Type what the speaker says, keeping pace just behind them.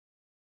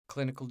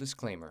Clinical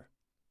disclaimer.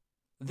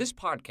 This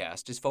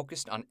podcast is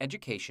focused on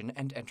education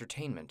and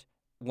entertainment.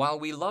 While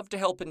we love to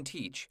help and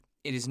teach,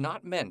 it is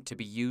not meant to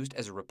be used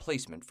as a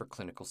replacement for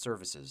clinical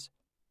services.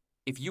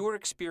 If you are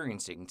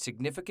experiencing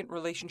significant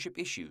relationship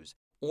issues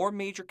or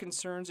major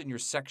concerns in your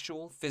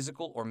sexual,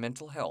 physical, or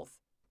mental health,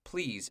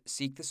 please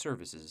seek the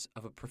services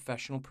of a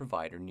professional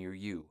provider near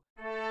you.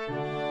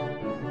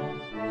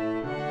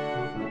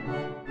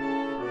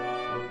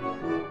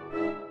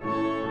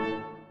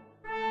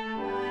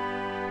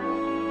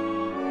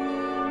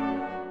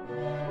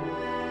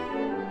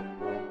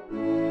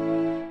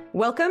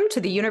 Welcome to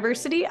the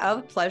University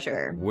of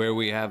Pleasure, where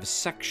we have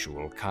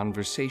sexual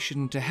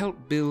conversation to help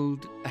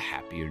build a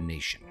happier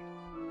nation.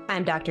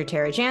 I'm Dr.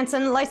 Tara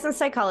Jansen, licensed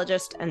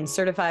psychologist and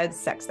certified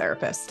sex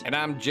therapist. And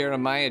I'm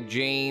Jeremiah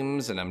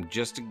James, and I'm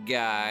just a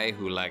guy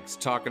who likes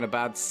talking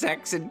about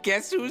sex. And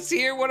guess who's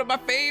here? One of my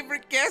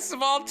favorite guests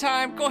of all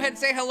time. Go ahead and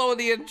say hello in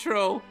the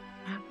intro.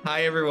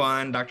 Hi,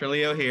 everyone. Dr.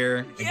 Leo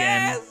here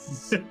again.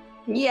 Yes!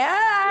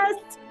 Yes!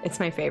 It's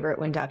my favorite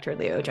when Dr.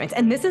 Leo joins.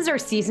 And this is our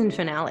season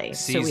finale.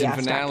 Season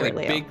finale. Dr.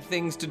 Leo. Big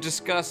things to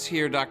discuss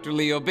here, Dr.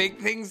 Leo. Big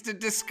things to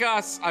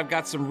discuss. I've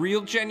got some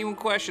real genuine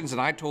questions, and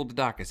I told the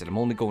doc, I said, I'm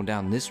only going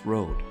down this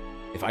road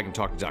if I can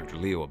talk to Dr.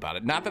 Leo about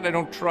it. Not that I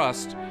don't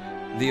trust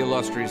the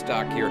illustrious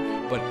doc here,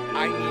 but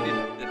I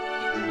needed the...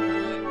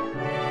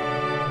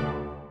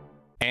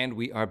 And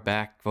we are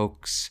back,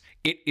 folks.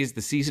 It is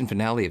the season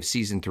finale of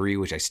season 3,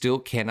 which I still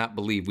cannot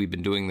believe we've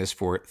been doing this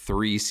for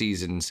 3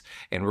 seasons.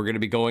 And we're going to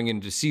be going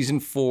into season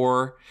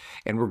 4,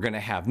 and we're going to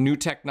have new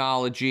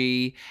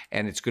technology,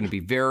 and it's going to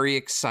be very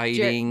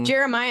exciting.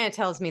 Jeremiah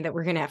tells me that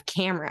we're going to have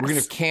cameras. We're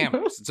going to have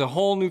cameras. It's a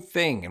whole new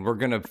thing, and we're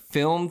going to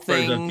film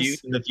things.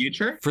 For the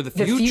future? For the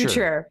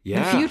future.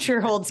 Yeah. The future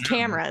holds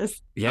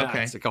cameras. Yeah,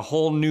 okay. It's like a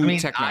whole new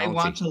technology. I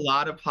watch a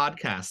lot of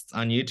podcasts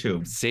on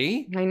YouTube.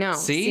 See? I know.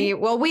 See?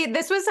 Well,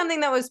 this was something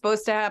that was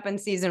supposed to happen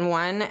season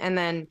 1, and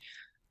then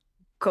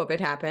COVID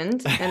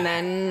happened, and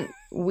then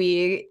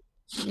we,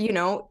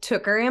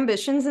 took our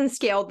ambitions and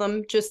scaled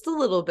them just a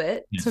little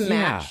bit to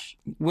match.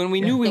 When we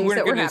knew we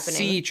weren't going to happening.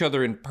 see each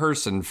other in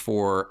person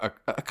for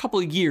a couple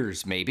of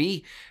years,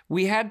 maybe,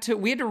 we had to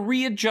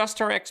readjust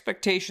our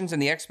expectations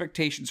and the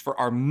expectations for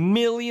our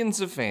millions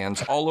of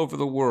fans all over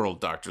the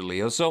world, Dr.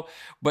 Leo.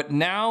 But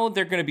now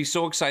they're going to be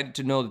so excited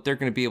to know that they're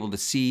going to be able to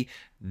see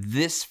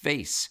this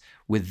face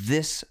with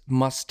this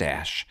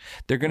mustache.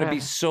 They're going to be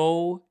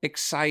so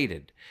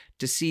excited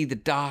to see the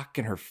doc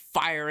and her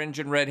fire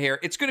engine red hair.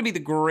 It's going to be the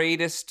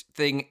greatest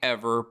thing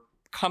ever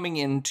coming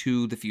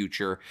into the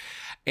future.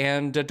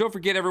 And don't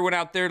forget, everyone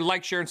out there,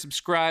 like, share, and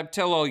subscribe.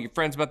 Tell all your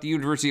friends about the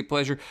University of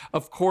Pleasure.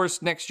 Of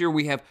course, next year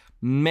we have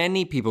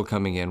many people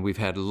coming in. We've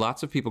had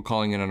lots of people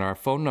calling in on our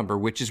phone number,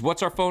 which is,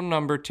 what's our phone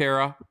number,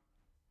 Tara?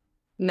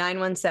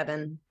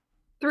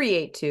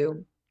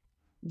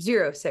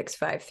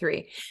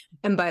 917-382-0653.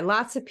 And by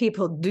lots of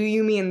people, do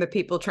you mean the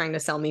people trying to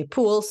sell me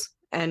pools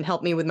and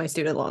help me with my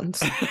student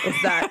loans? Is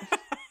that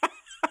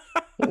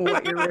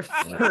what you're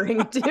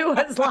referring to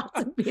as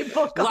lots of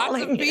people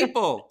calling?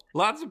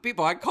 Lots of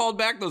people. I called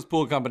back those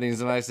pool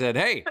companies and I said,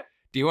 hey,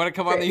 do you want to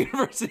come on the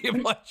University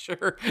of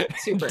Pleasure?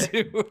 Super.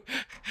 Do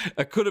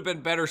a could have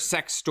been better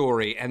sex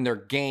story and their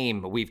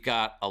game. We've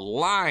got a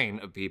line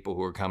of people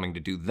who are coming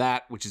to do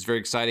that, which is very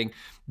exciting.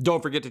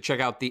 Don't forget to check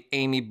out the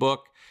Amy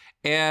book.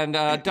 And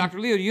Dr.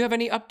 Leo, do you have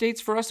any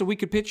updates for us that we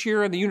could pitch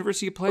here on the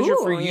University of Pleasure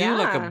for you? Yeah.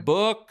 Like a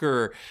book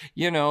or,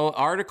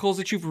 articles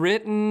that you've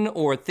written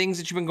or things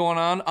that you've been going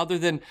on, other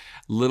than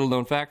little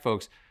known fact,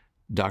 folks.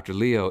 Dr.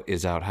 Leo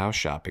is out house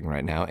shopping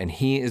right now, and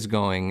he is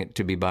going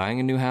to be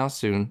buying a new house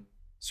soon.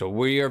 So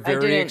we are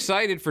very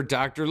excited for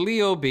Dr.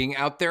 Leo being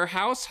out there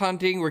house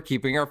hunting. We're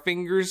keeping our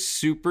fingers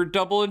super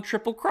double and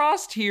triple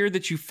crossed here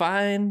that you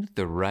find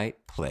the right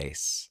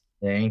place.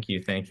 Thank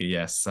you.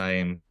 Yes,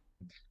 I'm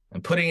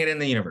putting it in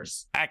the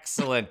universe.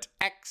 Excellent.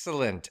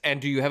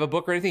 And do you have a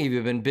book or anything? Have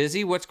you been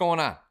busy? What's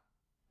going on?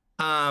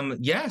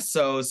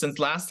 So since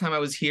last time I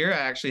was here, I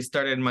actually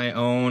started my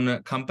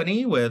own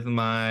company with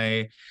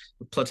my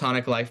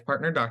platonic life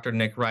partner, Dr.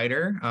 Nick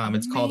Ryder.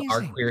 It's called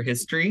Our Queer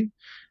History.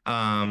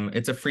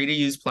 It's a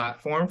free-to-use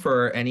platform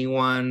for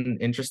anyone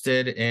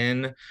interested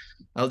in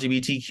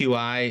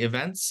LGBTQI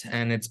events,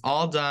 and it's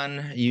all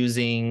done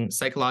using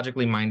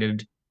psychologically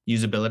minded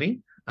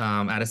usability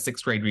at a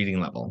 6th grade reading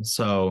level.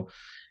 So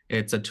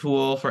it's a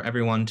tool for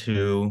everyone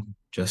to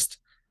just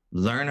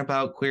learn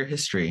about queer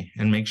history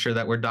and make sure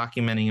that we're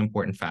documenting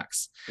important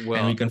facts.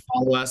 And you can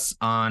follow us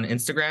on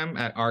Instagram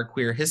at Our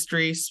Queer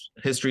History,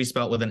 history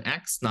spelled with an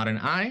X, not an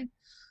I.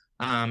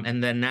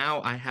 And then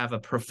now I have a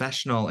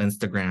professional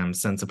Instagram,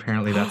 since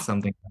apparently that's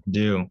something I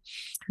do.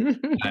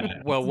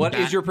 What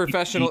is your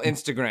professional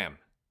Instagram?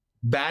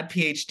 Bad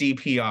PhD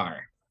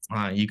PR.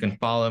 You can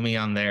follow me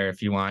on there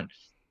if you want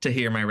to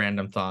hear my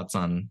random thoughts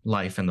on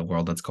life and the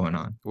world that's going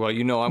on. Well,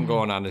 I'm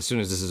going on as soon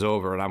as this is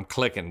over, and I'm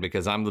clicking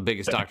because I'm the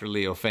biggest Dr.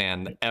 Leo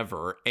fan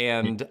ever.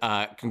 And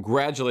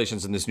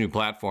congratulations on this new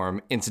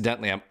platform.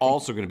 Incidentally, I'm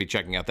also going to be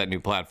checking out that new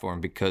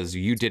platform because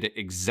you did it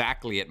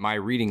exactly at my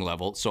reading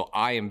level. So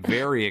I am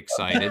very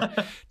excited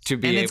to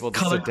be able to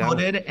sit down.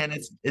 And it's color-coded, and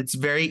it's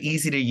very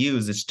easy to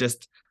use. It's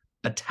just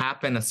a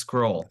tap and a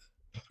scroll.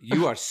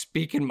 You are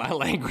speaking my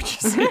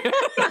languages.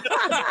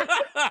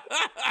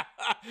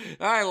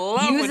 I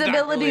love when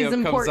Dr. Leo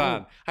comes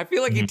on. I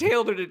feel like he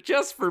tailored it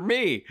just for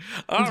me.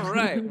 All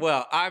right.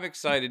 Well, I'm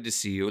excited to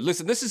see you.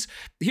 Listen,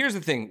 here's the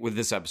thing with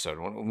this episode.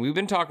 When we've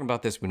been talking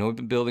about this, we know we've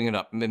been building it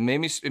up. It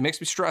makes me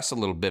stress a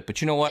little bit,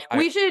 but you know what?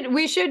 We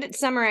should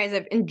summarize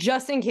it. And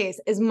just in case,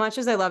 as much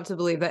as I love to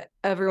believe that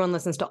everyone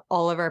listens to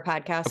all of our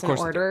podcasts in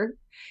order,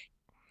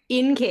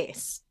 in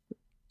case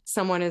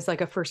someone is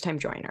like a first-time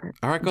joiner.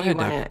 All right, go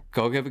ahead.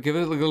 Go give it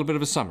a little bit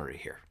of a summary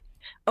here.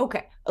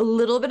 Okay. A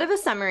little bit of a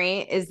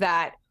summary is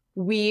that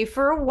we,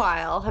 for a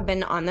while, have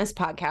been on this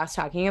podcast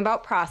talking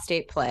about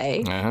prostate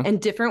play and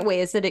different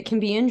ways that it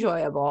can be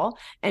enjoyable.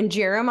 And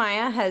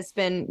Jeremiah has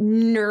been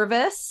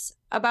nervous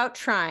about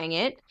trying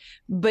it,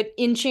 but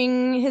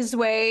inching his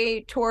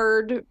way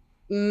toward,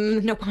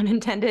 no pun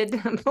intended,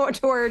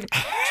 toward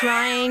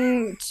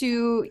trying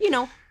to,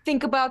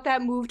 think about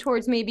that, move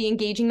towards maybe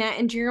engaging that.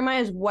 And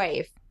Jeremiah's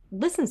wife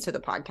listens to the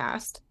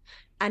podcast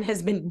and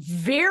has been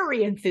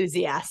very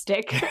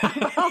enthusiastic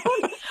about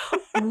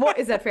what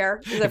is that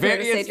fair? Is that fair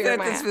to say,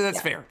 Jeremiah?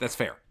 That's fair. That's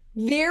fair.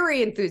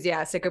 Very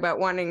enthusiastic about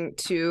wanting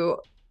to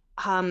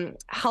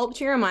help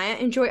Jeremiah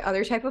enjoy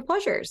other type of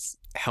pleasures.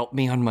 Help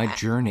me on my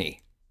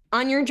journey.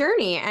 On your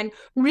journey, and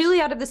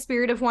really out of the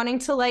spirit of wanting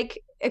to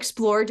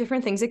explore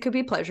different things that could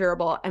be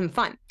pleasurable and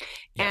fun.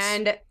 Yes.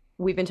 And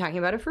we've been talking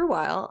about it for a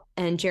while,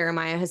 and there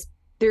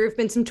have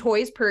been some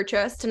toys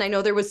purchased, and I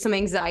know there was some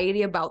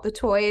anxiety about the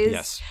toys.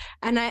 Yes.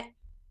 And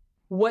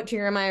what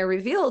Jeremiah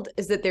revealed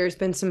is that there's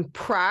been some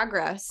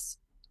progress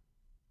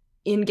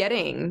in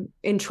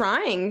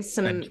trying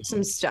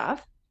some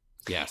stuff.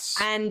 Yes.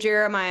 And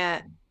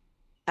Jeremiah,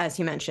 as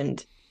you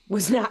mentioned,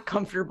 was not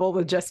comfortable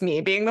with just me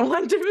being the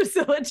one to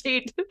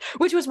facilitate,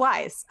 which was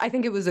wise. I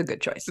think it was a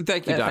good choice.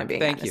 Thank you, Doc.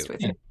 Thank you.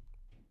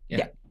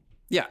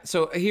 Yeah.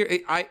 So here,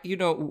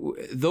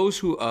 those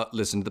who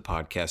listen to the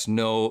podcast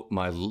know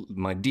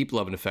my deep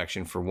love and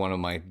affection for one of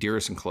my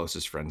dearest and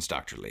closest friends,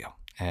 Dr. Leo.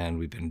 And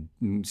we've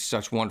been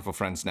such wonderful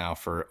friends now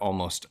for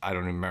almost, I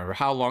don't even remember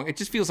how long. It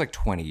just feels like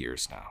 20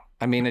 years now.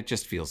 I mean, it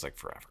just feels like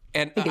forever.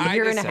 And a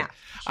year and a half.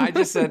 I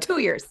just said 2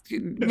 years.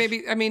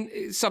 Maybe,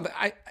 something.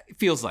 It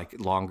feels like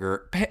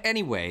longer. But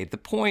anyway, the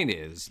point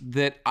is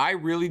that I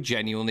really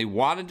genuinely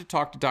wanted to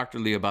talk to Dr.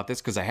 Leo about this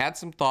because I had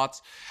some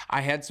thoughts. I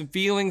had some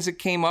feelings that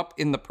came up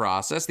in the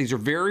process. These are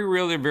very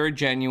real. They're very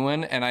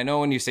genuine. And I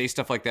know when you say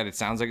stuff like that, it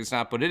sounds like it's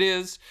not, but it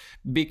is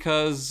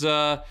because,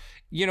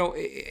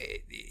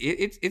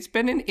 it's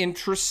been an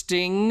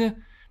interesting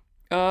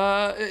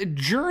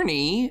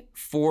journey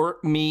for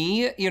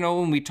me.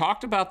 When we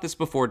talked about this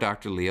before,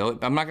 Dr. Leo,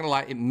 I'm not gonna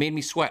lie, it made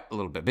me sweat a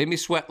little bit. Made me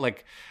sweat I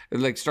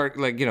gotta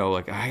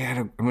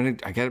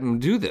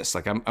do this.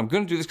 I'm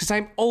gonna do this because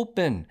I'm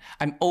open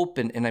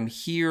and I'm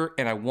here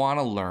and I want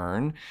to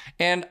learn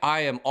and I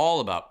am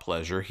all about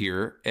pleasure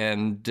here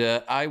and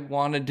I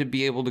wanted to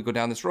be able to go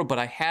down this road.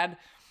 But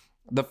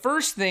the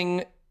first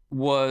thing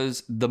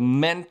was the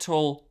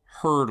mental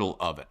hurdle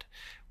of it.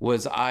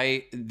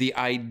 The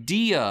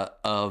idea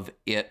of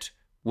it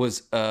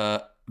was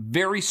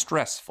very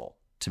stressful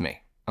to me,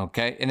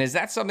 okay? And is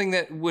that something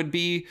that would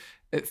be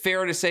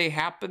fair to say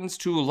happens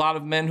to a lot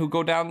of men who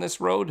go down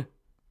this road?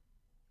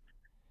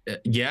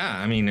 Yeah,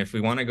 I mean, if we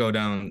want to go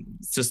down,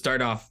 to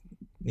start off,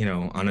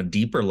 on a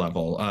deeper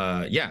level,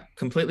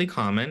 completely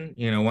common.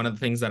 One of the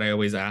things that I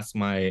always ask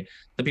the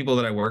people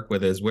that I work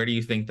with is, where do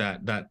you think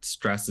that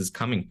stress is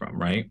coming from,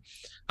 right?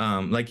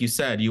 Like you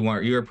said,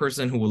 you're a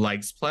person who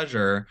likes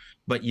pleasure,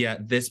 but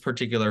yet this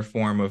particular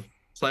form of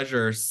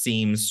pleasure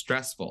seems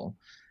stressful.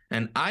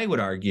 And I would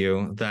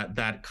argue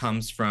that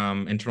comes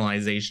from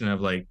internalization of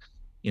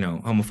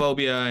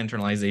homophobia,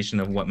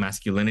 internalization of what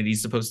masculinity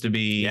is supposed to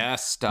be.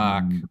 Yes,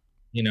 Doc.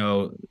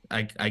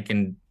 I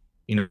can,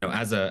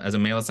 as a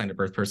male assigned at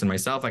birth person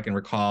myself, I can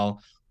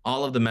recall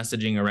all of the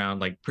messaging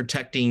around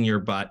protecting your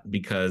butt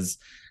because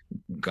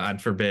God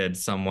forbid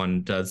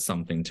someone does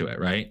something to it,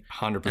 right?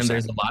 100%. And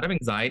there's a lot of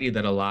anxiety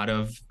that a lot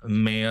of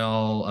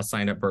male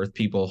assigned at birth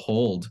people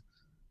hold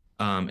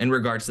in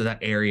regards to that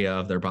area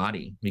of their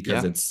body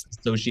because it's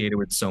associated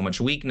with so much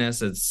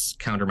weakness. It's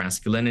counter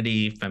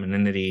masculinity,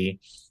 femininity,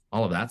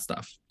 all of that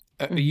stuff.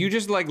 You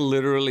just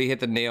literally hit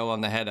the nail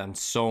on the head on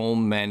so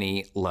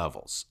many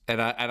levels,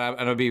 and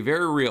I'll be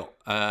very real.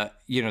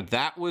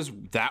 That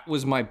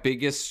was my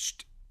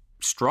biggest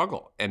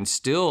struggle, and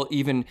still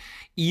even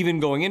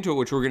going into it,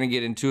 which we're going to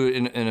get into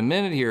in a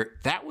minute here,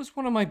 that was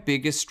one of my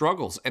biggest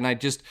struggles. And I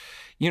just,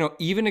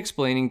 even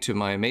explaining to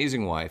my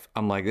amazing wife,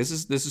 I'm like, this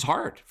is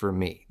hard for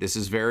me. This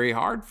is very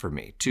hard for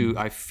me to,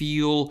 I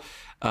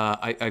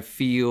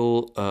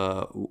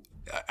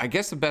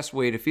guess the best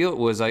way to feel it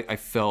was I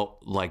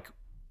felt like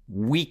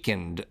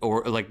weakened,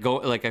 or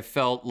like I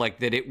felt like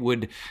that it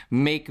would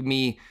make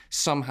me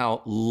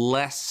somehow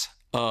less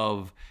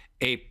of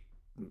a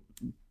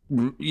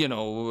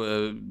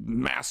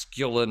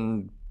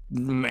masculine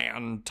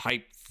man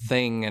type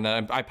thing. And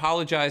I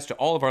apologize to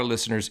all of our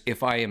listeners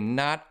if I am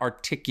not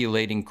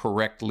articulating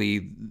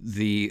correctly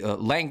the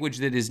language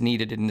that is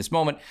needed in this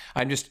moment.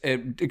 I'm just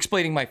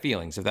explaining my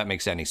feelings, if that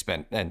makes any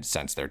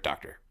sense there,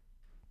 Doctor.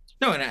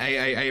 No, and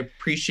I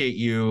appreciate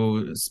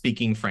you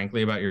speaking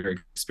frankly about your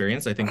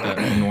experience. I think that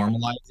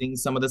normalizing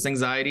some of this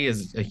anxiety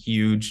is a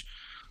huge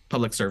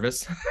public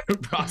service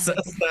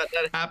process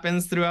that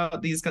happens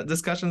throughout these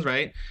discussions,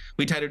 right?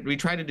 We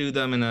try to do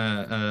them in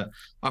a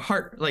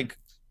heart, like,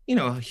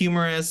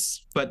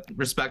 humorous but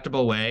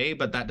respectable way,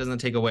 but that doesn't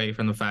take away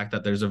from the fact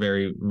that there's a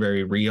very,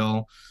 very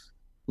real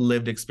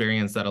lived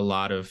experience that a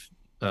lot of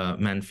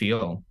men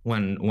feel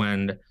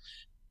when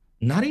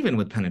not even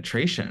with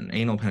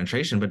anal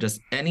penetration, but just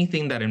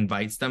anything that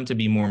invites them to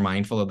be more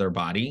mindful of their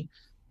body.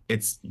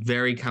 It's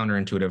very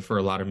counterintuitive for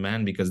a lot of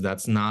men because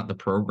that's not the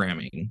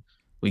programming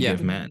we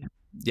give men.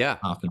 Yeah.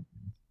 Often.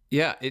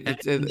 Yeah.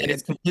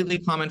 It's completely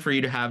common for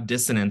you to have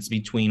dissonance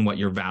between what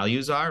your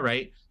values are,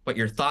 right? What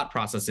your thought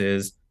process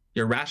is.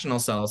 Your rational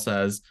self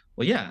says,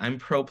 well, yeah, I'm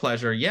pro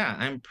pleasure. Yeah,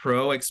 I'm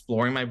pro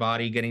exploring my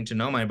body, getting to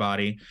know my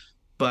body.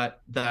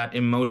 But that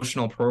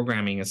emotional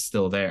programming is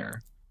still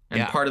there.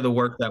 And part of the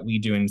work that we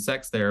do in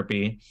sex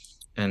therapy,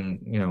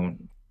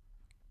 and,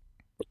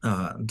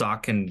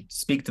 Doc can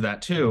speak to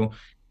that too,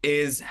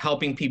 is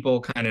helping people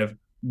kind of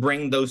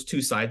bring those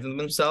two sides of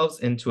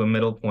themselves into a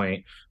middle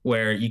point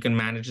where you can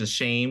manage the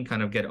shame,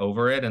 kind of get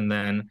over it, and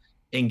then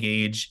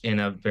engage in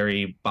a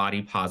very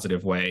body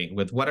positive way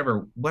with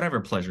whatever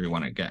pleasure you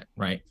want to get,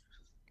 right?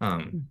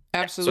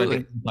 Absolutely. So I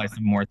think it applies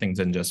to more things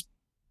than just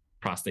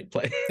prostate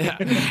play.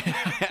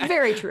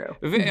 Very true.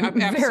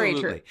 Absolutely. Very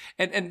true.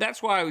 And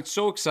that's why I was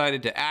so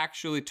excited to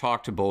actually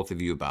talk to both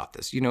of you about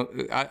this.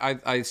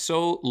 I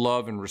so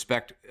love and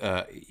respect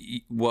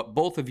what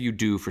both of you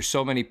do for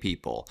so many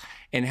people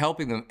and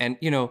helping them. And,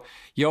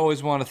 you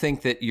always want to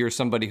think that you're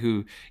somebody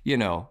who,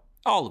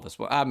 all of us,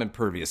 well, I'm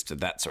impervious to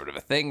that sort of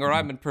a thing, or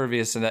I'm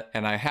impervious to that.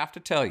 And I have to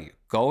tell you,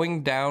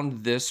 going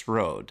down this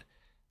road,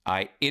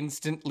 I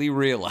instantly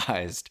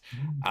realized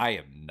I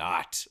am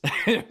not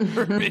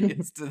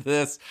impervious to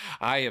this.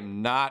 I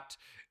am not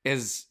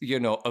as,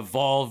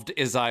 evolved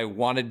as I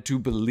wanted to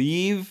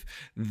believe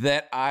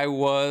that I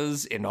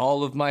was in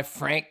all of my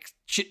frank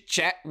chit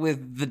chat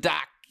with the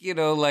doc,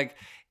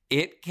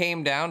 it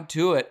came down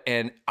to it.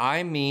 And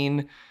I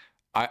mean,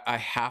 I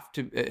have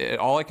to,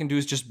 all I can do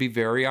is just be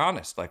very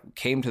honest. Like,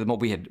 came to the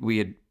moment we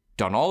had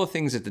done all the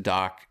things that the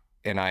doc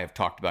and I have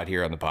talked about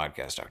here on the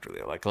podcast, Dr.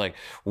 Leo. Like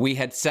we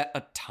had set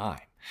a time.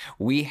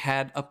 We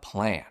had a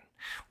plan.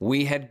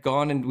 We had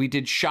gone and we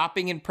did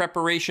shopping in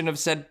preparation of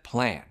said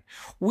plan.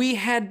 We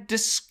had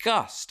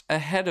discussed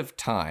ahead of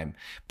time.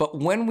 But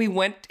when we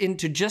went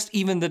into just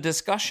even the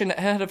discussion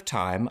ahead of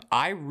time,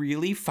 I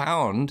really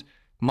found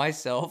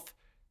myself,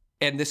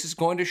 and this is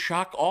going to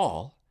shock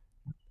all,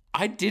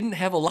 I didn't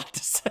have a lot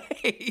to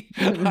say.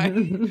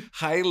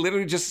 I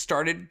literally just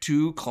started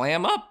to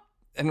clam up,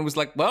 and it was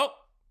like, well,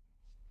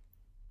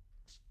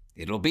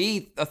 it'll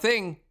be a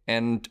thing,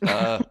 and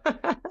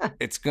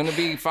it's going to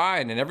be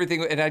fine and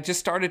everything. And I just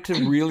started to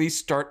really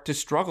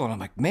struggle. And I'm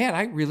like, man,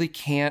 I'm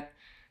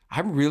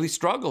really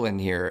struggling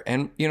here.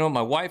 And,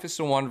 my wife is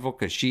so wonderful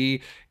because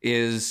she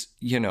is,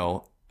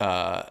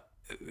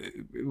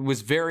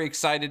 was very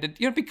excited,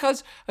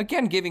 because,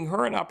 again, giving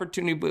her an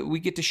opportunity, but we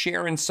get to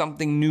share in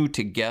something new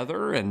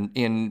together and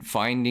in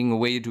finding a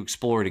way to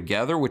explore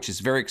together, which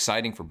is very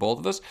exciting for both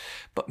of us.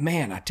 But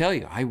man, I tell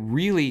you,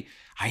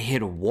 I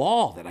hit a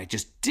wall that I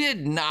just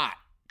did not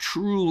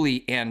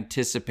truly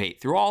anticipate.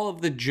 Through all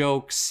of the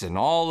jokes and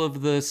all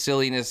of the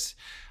silliness,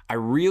 I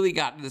really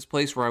got to this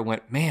place where I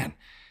went, man,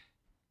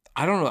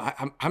 I don't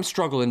know. I'm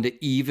struggling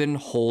to even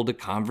hold a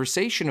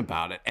conversation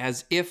about it,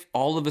 as if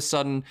all of a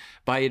sudden,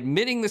 by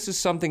admitting this is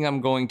something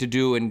I'm going to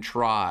do and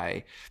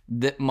try,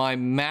 that my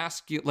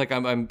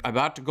I'm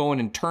about to go in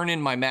and turn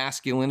in my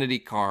masculinity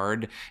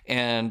card,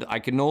 and I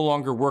can no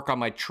longer work on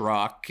my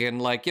truck, and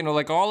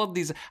all of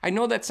these. I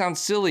know that sounds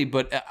silly,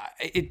 but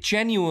it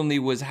genuinely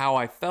was how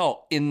I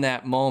felt in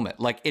that moment.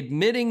 Like,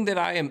 admitting that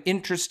I am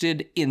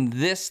interested in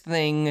this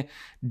thing,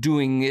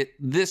 doing it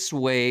this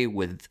way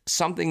with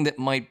something that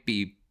might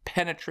be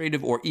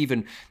penetrative or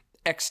even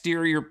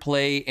exterior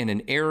play in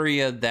an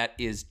area that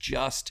is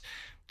just,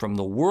 from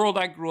the world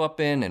I grew up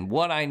in and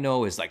what I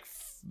know, is like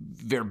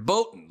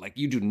verboten. Like,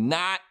 you do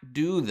not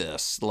do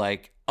this.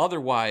 Like,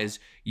 otherwise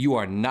you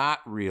are not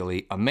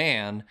really a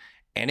man.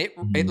 And it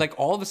like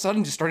all of a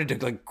sudden just started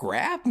to like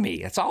grab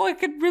me. That's all I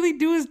could really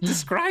do is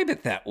describe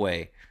it that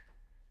way.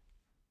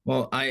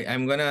 Well,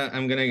 I'm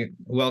gonna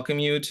welcome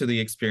you to the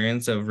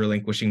experience of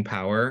relinquishing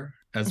power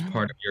as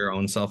part of your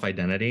own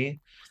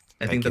self-identity.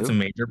 I think that's a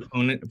major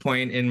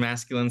point in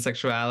masculine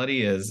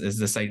sexuality is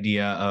this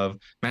idea of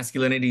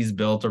masculinity is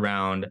built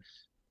around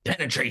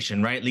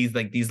penetration, right?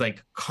 These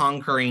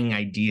conquering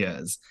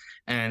ideas.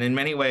 And in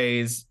many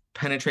ways,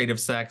 penetrative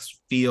sex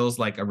feels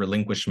like a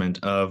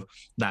relinquishment of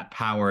that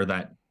power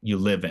that you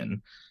live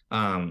in.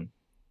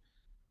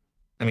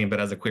 I mean,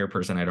 but as a queer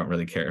person, I don't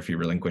really care if you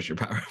relinquish your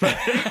power.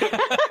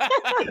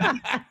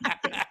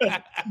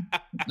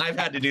 I've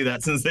had to do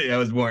that since I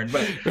was born.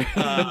 But,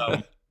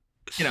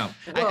 you know,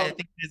 I think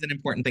it is an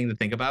important thing to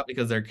think about,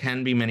 because there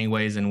can be many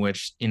ways in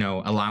which, you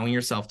know, allowing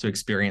yourself to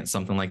experience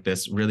something like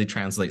this really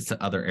translates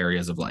to other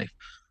areas of life,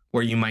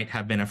 where you might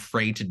have been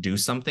afraid to do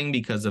something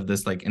because of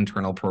this like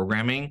internal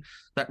programming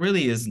that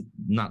really is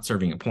not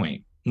serving a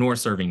point, nor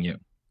serving you.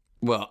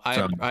 Well,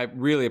 I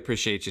really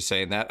appreciate you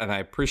saying that, and I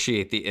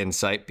appreciate the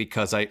insight,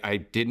 because I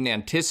didn't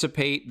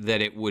anticipate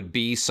that it would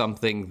be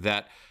something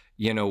that,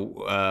 you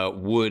know,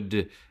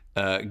 would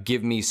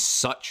give me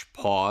such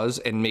pause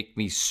and make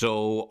me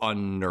so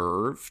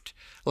unnerved.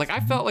 Like,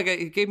 I felt like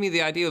it gave me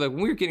the idea, like when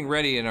we were getting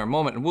ready in our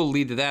moment, and we'll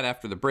lead to that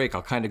after the break,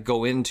 I'll kind of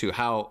go into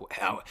how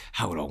it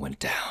all went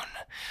down.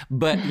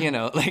 But, you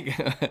know, like,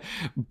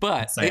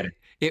 but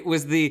it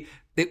was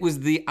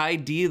the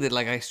idea that,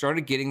 like, I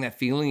started getting that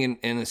feeling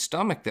in the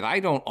stomach that I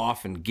don't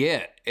often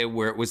get,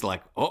 where it was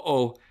like,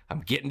 I'm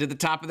getting to the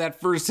top of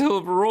that first hill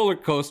of a roller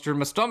coaster.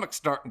 My stomach's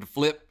starting to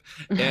flip.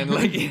 And,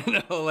 like, you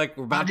know, like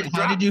we're about to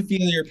drop. How did you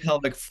feel your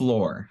pelvic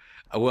floor?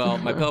 Well,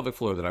 my pelvic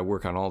floor that I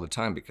work on all the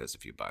time because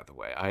of you, by the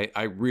way.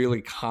 I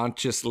really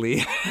consciously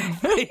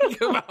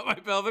think about my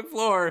pelvic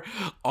floor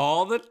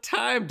all the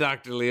time,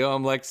 Dr. Leo.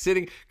 I'm like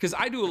sitting, because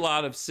I do a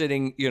lot of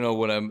sitting, you know,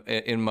 when I'm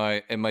in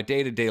my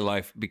day-to-day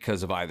life,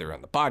 because of either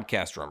on the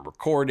podcast or I'm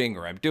recording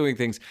or I'm doing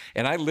things.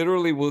 And I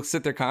literally will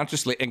sit there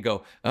consciously and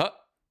go,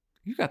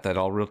 you got that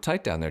all real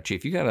tight down there,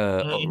 Chief. You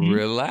gotta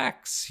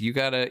relax.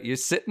 You're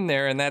sitting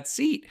there in that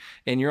seat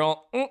and you're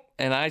all,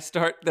 and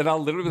I'll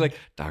literally be like,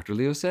 Dr.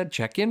 Leo said,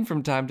 check in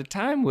from time to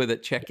time with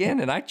it. Check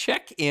in. And I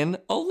check in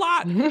a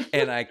lot.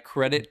 And I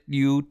credit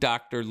you,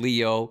 Dr.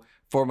 Leo,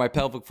 for my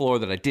pelvic floor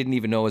that I didn't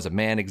even know as a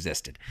man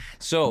existed.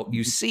 So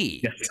you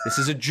see, This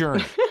is a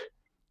journey.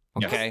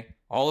 Okay. Yes.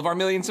 All of our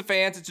millions of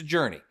fans, it's a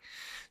journey.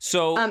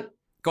 So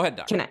go ahead,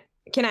 Doctor.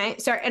 Can I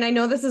start? And I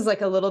know this is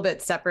like a little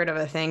bit separate of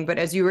a thing, but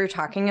as you were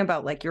talking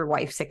about like your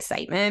wife's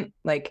excitement,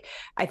 like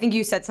I think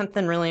you said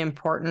something really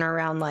important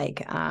around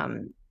like,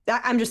 I'm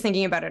just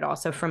thinking about it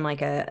also from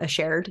like a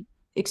shared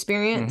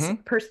experience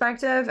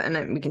perspective.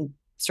 And we can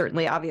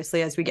certainly,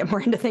 obviously, as we get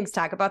more into things,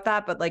 talk about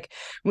that. But like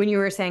when you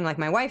were saying like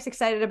my wife's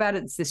excited about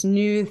it, it's this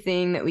new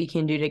thing that we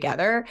can do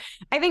together.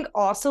 I think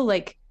also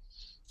like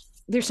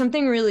there's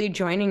something really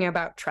joining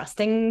about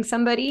trusting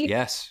somebody.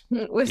 Yes.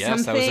 With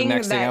something that was the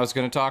next thing I was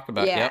going to talk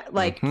about. Yeah.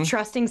 Like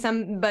trusting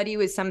somebody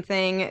with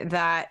something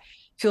that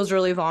feels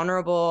really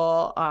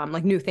vulnerable.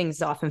 Like new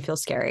things often feel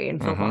scary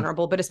and feel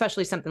vulnerable, but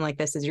especially something like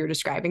this, as you're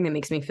describing, that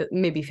makes me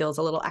maybe feels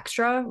a little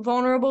extra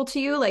vulnerable to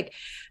you. Like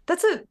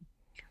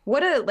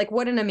what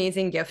an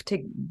amazing gift to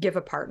give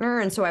a partner.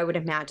 And so I would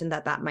imagine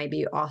that might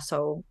be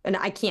also, and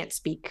I can't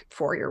speak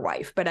for your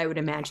wife, but I would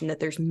imagine that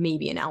there's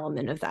maybe an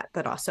element of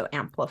that also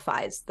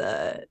amplifies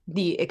the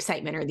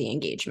excitement or the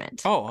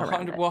engagement. Oh,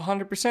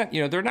 100%.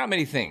 You know, there are not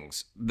many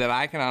things that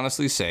I can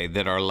honestly say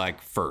that are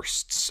like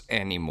firsts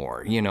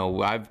anymore. You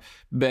know, I've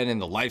been in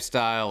the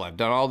lifestyle, I've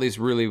done all these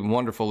really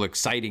wonderful,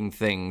 exciting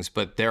things,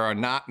 but there are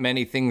not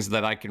many things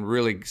that I can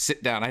really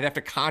sit down. I'd have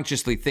to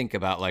consciously think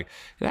about, like,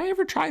 did I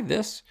ever try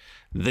this?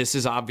 This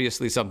is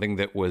obviously something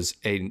that was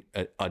a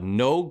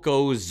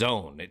no-go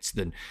zone. It's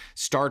the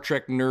Star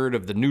Trek nerd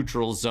of the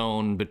neutral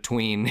zone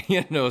between,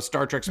 you know,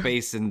 Star Trek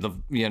space and the,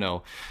 you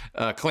know,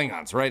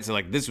 Klingons, right? So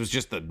like this was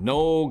just the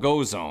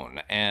no-go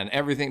zone, and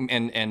everything,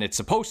 and it's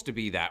supposed to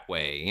be that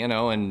way, you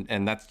know,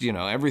 and that's, you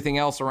know, everything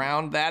else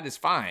around that is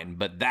fine,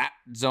 but that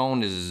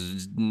zone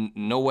is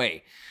no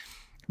way.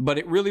 But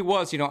it really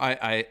was, you know,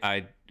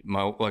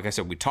 like I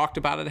said, we talked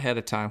about it ahead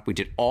of time. We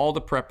did all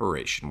the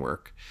preparation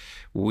work.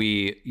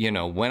 We, you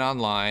know, went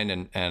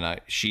online and I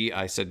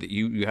said that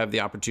you have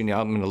the opportunity.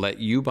 I'm going to let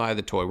you buy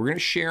the toy. We're going to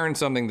share in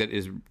something that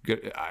is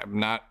good. I'm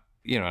not,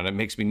 you know, and it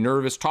makes me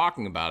nervous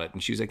talking about it.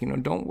 And she's like, you know,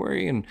 don't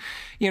worry. And,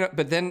 you know,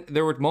 but then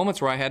there were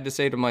moments where I had to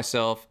say to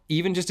myself,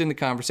 even just in the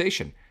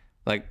conversation,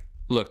 like,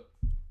 look,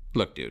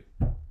 dude,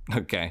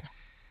 okay.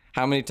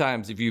 How many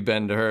times have you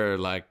been to her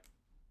like,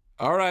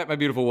 all right, my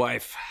beautiful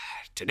wife,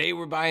 today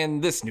we're buying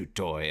this new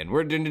toy and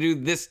we're going to do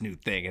this new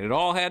thing. And it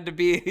all had to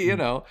be, you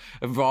know,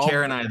 involved.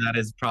 Kara and I, that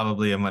is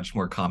probably a much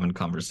more common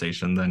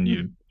conversation than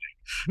you.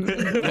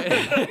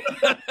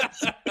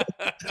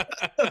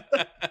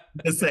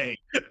 Say.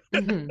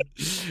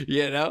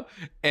 You know?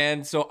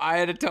 And so I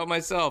had to tell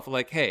myself,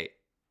 like, hey,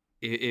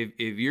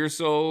 if you're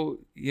so,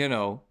 you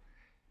know,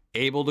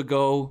 able to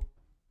go,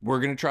 we're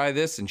going to try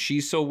this, and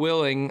she's so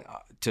willing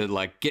to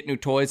like get new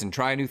toys and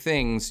try new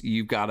things,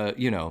 you've got to,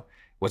 you know,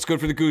 what's good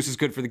for the goose is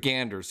good for the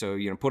gander. So,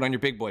 you know, put on your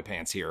big boy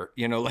pants here,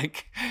 you know,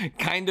 like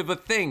kind of a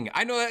thing.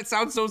 I know that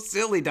sounds so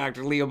silly,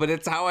 Dr. Leo, but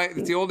it's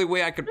the only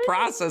way I could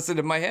process it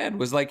in my head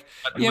was like,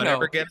 you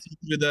whatever gets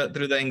you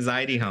through the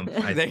anxiety hump,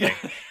 I think.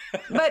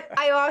 But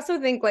I also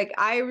think like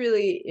I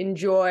really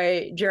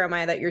enjoy,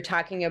 Jeremiah, that you're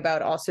talking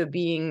about also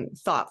being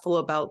thoughtful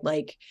about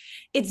like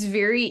it's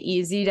very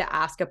easy to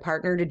ask a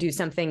partner to do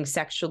something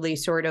sexually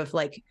sort of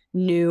like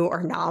new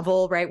or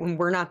novel, right? When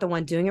we're not the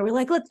one doing it, we're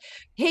like,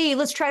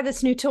 let's try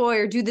this new toy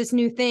or do this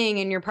new thing.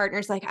 And your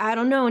partner's like, I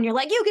don't know. And you're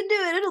like, you can do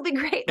it. It'll be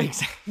great. Like,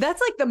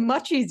 that's like the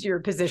much easier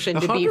position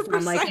to be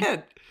from,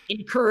 like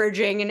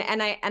encouraging.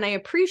 And I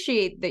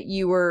appreciate that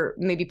you were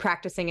maybe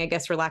practicing, I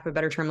guess, for lack of a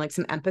better term, like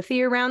some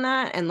empathy around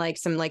that and like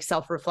some like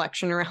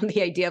self-reflection around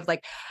the idea of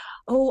like,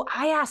 oh,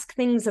 I ask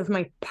things of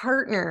my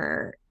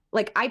partner.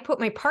 Like I put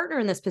my partner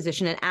in this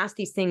position and ask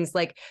these things.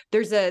 Like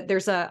there's a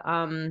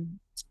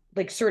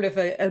like sort of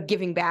a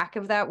giving back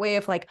of that way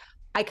of like,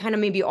 I kind of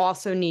maybe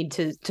also need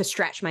to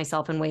stretch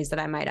myself in ways that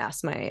I might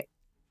ask my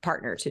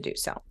partner to do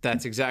so.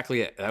 That's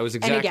exactly it. That was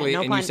exactly,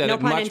 and, again, you said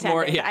it much intended.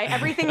 more. Yeah.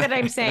 Everything that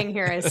I'm saying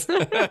here is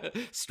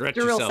stretch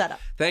the real yourself. setup.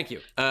 Thank you.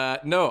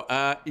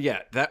 Yeah,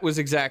 that was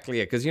exactly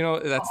it. Because, you know,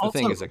 that's the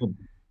thing is like,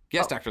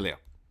 yes, Dr. Leo.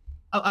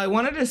 I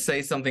wanted to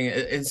say something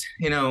is,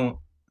 you know,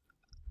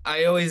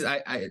 I always,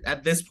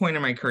 at this point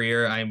in my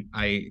career,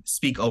 I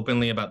speak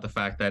openly about the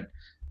fact that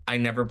I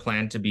never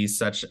planned to be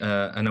such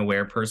an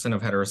aware person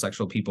of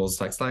heterosexual people's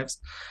sex lives.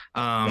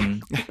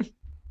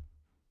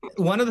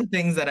 One of the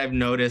things that I've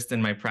noticed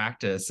in my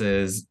practice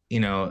is, you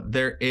know,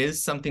 there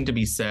is something to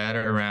be said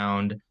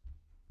around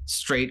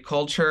straight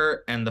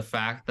culture and the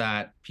fact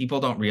that people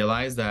don't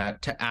realize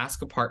that to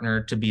ask a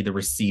partner to be the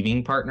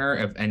receiving partner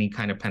of any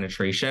kind of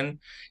penetration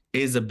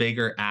is a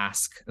bigger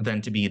ask than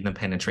to be the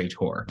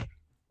penetrator,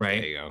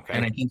 right? There you go, okay.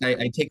 And I think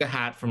I take a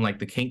hat from like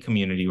the kink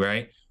community,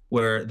 right?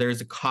 Where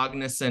there's a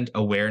cognizant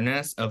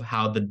awareness of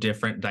how the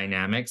different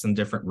dynamics and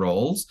different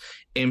roles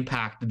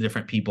impact the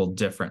different people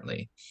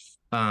differently.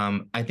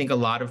 I think a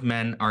lot of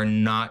men are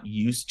not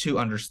used to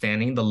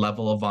understanding the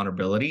level of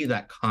vulnerability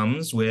that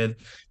comes with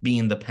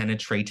being the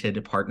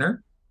penetrated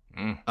partner.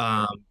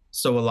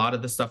 So a lot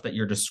of the stuff that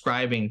you're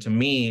describing to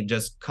me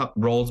just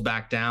rolls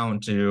back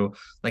down to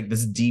like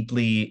this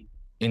deeply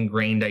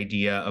ingrained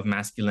idea of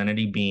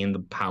masculinity being the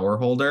power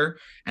holder,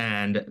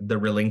 and the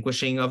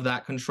relinquishing of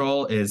that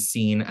control is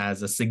seen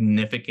as a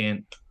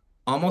significant,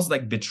 almost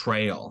like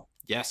betrayal.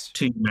 Yes.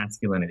 To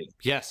masculinity.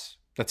 Yes.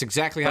 That's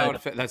exactly how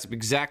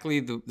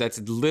that's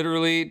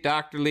literally,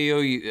 Dr. Leo,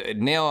 you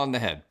nail on the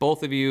head.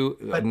 Both of you,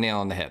 nail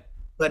on the head.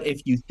 But if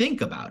you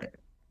think about it,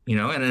 you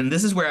know, and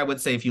this is where I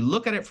would say, if you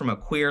look at it from a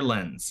queer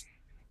lens,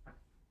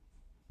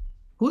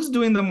 who's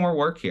doing the more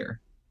work here?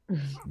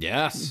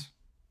 Yes.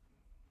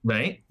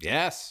 Right?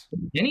 Yes.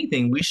 If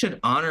anything, we should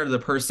honor the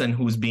person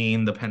who's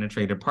being the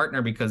penetrated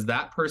partner, because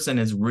that person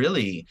is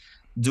really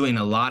doing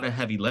a lot of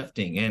heavy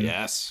lifting and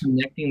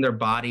connecting their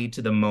body to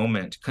the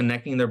moment,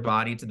 connecting their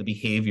body to the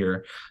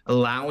behavior,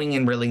 allowing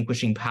and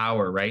relinquishing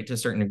power, right, to a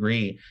certain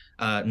degree,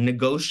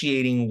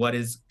 negotiating what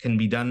can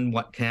be done,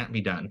 what can't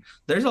be done.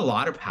 There's a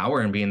lot of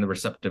power in being the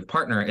receptive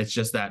partner. It's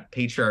just that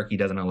patriarchy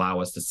doesn't allow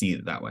us to see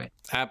it that way.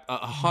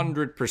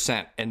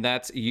 100%. And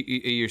that's,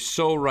 you're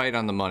so right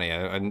on the money.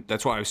 And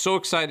that's why I was so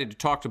excited to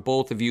talk to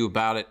both of you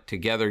about it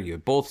together. You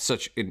have both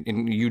such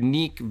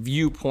unique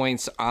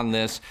viewpoints on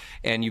this,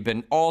 and you've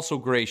been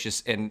also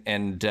gracious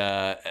and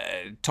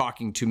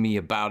talking to me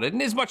about it.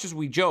 And as much as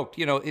we joked,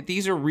 you know,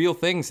 these are real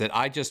things that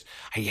I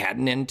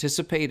hadn't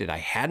anticipated. I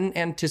hadn't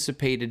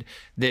anticipated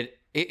that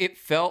it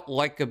felt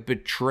like a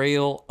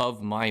betrayal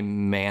of my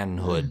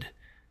manhood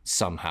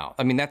somehow.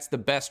 I mean, that's the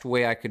best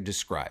way I could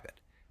describe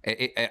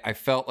it. I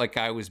felt like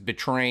I was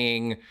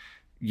betraying,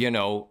 you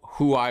know,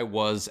 who I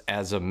was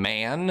as a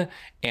man,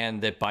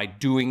 and that by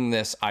doing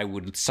this, I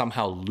would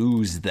somehow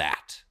lose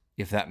that,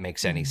 if that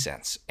makes any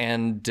sense.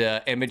 And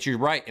but you're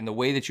right in the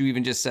way that you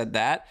even just said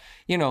that.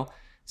 You know,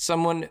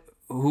 someone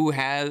who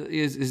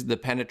is the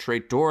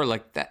penetrator,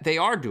 like that, they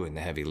are doing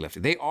the heavy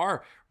lifting. They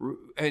are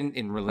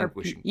in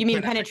relinquishing. You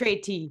mean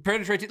penetrate?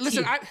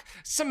 Listen,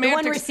 semantics. The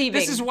one receiving.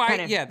 This is why,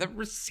 the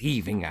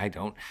receiving. I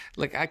don't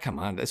like. Come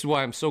on. This is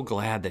why I'm so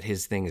glad that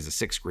his thing is a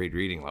 6th grade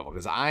reading level,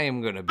 because I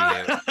am going to be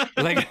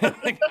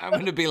I'm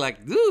going to be like,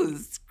 ooh,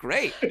 this is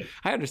great.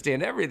 I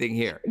understand everything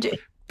here.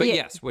 But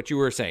yes, what you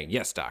were saying.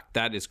 Yes, Doc,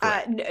 that is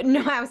correct.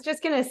 No, I was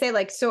just going to say,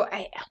 like, so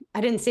I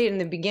didn't say it in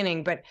the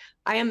beginning, but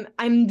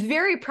I'm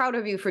very proud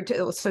of you for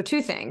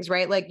two things,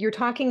 right? Like, you're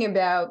talking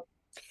about,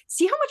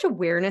 see how much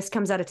awareness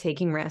comes out of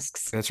taking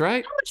risks. That's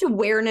right. How much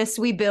awareness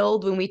we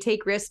build when we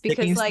take risks, because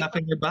Sticking like stuff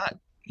in your butt.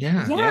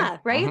 Yeah.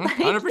 Right.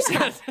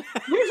 100%.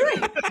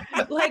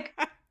 Right. Like,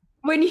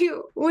 when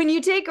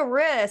you take a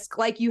risk,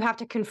 like, you have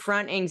to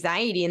confront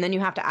anxiety, and then you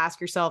have to ask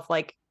yourself,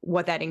 like,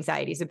 what that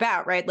anxiety is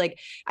about, right? Like,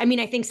 I mean,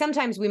 I think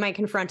sometimes we might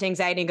confront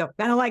anxiety and go,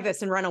 I don't like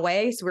this, and run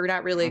away. So we're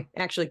not really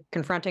actually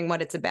confronting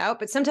what it's about.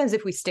 But sometimes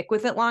if we stick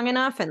with it long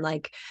enough and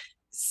like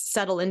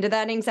settle into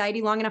that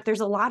anxiety long enough, there's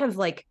a lot of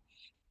like,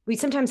 we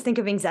sometimes think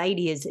of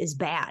anxiety as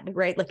bad,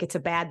 right? Like it's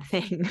a bad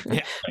thing.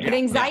 But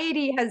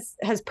anxiety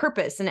has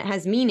purpose and it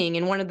has meaning.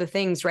 And one of the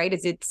things, right,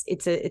 is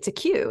it's a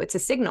cue, it's a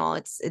signal,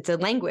 it's a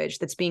language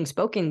that's being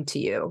spoken to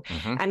you.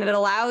 And it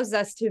allows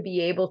us to be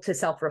able to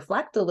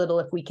self-reflect a little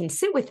if we can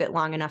sit with it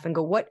long enough and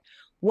go, what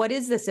what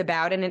is this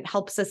about? And it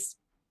helps us,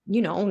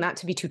 not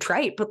to be too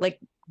trite, but like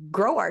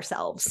grow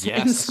ourselves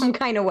in some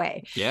kind of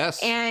way.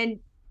 Yes. And,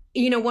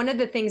 one of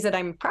the things that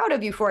I'm proud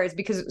of you for is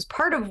because it was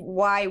part of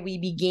why we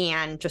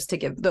began, just to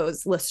give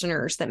those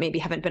listeners that maybe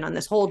haven't been on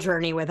this whole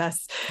journey with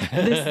us,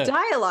 this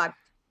dialogue.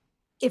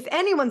 If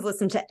anyone's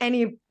listened to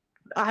any,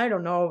 I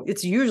don't know,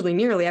 it's usually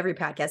nearly every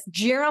podcast,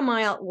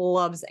 Jeremiah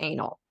loves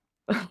anal.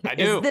 I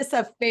do. Is this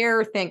a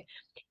fair thing?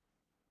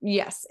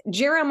 Yes.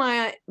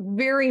 Jeremiah,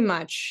 very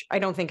much, I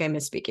don't think I'm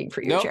misspeaking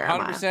for you,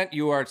 Jeremiah. 100%,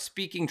 you are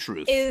speaking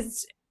truth.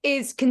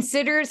 Is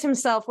considers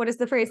himself, what is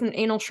the phrase, an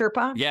anal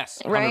Sherpa?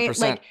 Yes, 100%. Right?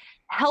 Like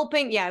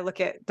helping, I look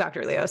at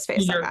Dr. Leo's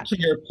face. To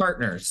your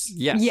partners.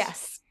 Yes.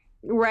 Yes.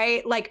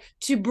 Right? Like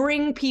to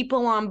bring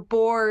people on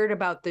board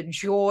about the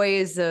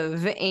joys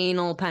of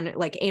anal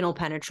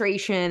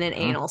penetration and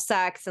anal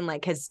sex, and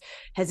like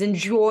has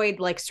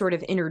enjoyed like sort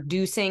of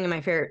introducing, am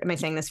I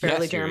saying this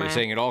fairly, Jeremiah? You're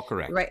saying it all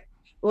correct. Right.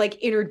 Like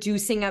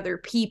introducing other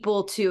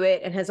people to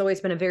it, and has always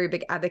been a very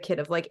big advocate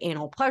of like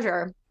anal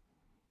pleasure,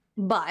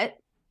 but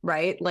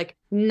right, like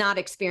not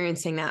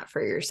experiencing that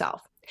for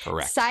yourself.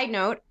 Correct. Side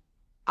note,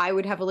 I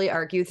would heavily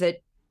argue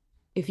that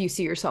if you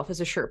see yourself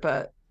as a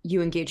Sherpa,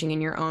 you engaging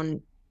in your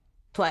own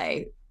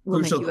play will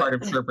crucial make you part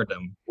of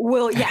Sherpadom.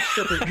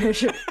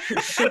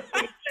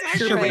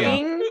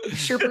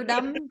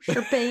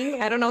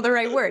 Sherping, I don't know the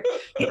right word,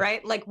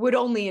 right? Like would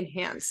only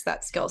enhance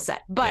that skill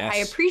set. But I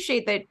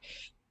appreciate that,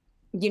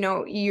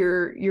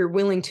 you're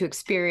willing to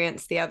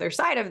experience the other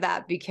side of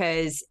that,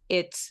 because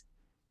it's,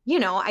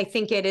 I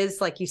think it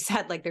is, like you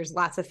said, like there's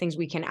lots of things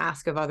we can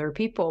ask of other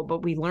people,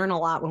 but we learn a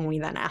lot when we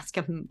then ask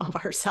them of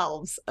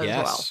ourselves as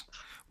well.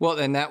 Well,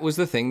 and that was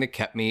the thing that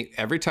kept me,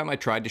 every time I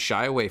tried to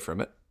shy away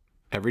from it,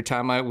 every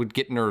time I would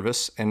get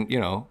nervous, and,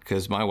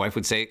 because my wife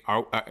would say,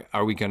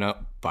 are we going to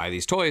buy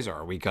these toys, or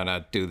are we going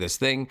to do this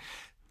thing?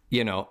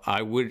 I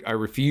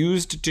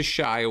refused to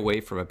shy away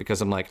from it, because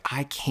I'm like,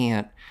 I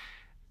can't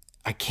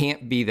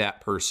be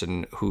that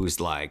person who's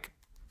like,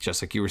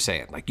 just like you were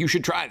saying, like, you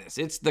should try this.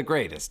 It's the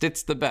greatest.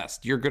 It's the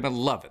best. You're going to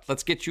love it.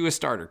 Let's get you a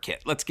starter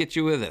kit. Let's get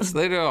you with this.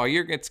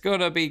 It's going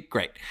to be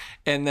great.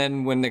 And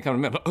then when they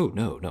come to me, oh,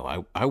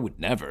 no, I would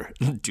never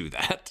do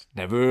that.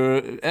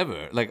 Never,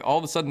 ever. Like all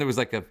of a sudden there was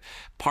like a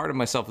part of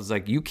myself was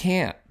like, you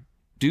can't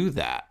do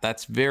that.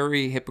 That's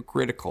very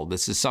hypocritical.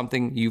 This is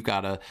something you've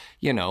got to,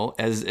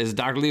 as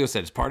Dr. Leo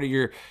said, it's part of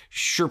your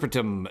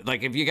Sherpatum.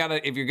 Like if you're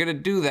going to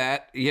do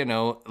that,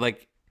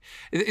 like,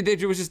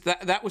 it was just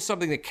that was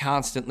something that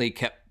constantly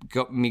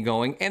kept me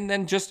going. And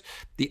then just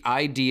the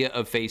idea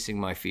of facing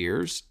my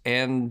fears.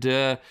 And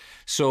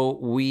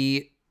so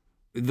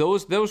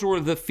those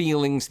were the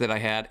feelings that I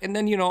had. And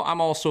then,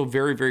 I'm also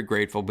very, very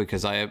grateful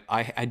because I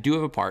do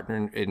have a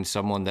partner in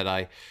someone that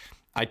I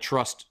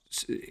trust,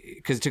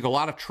 because it took a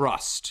lot of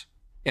trust.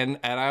 And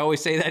I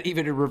always say that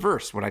even in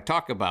reverse when I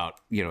talk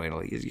about, you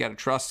got to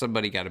trust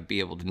somebody, you got to be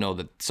able to know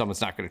that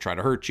someone's not going to try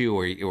to hurt you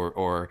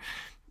or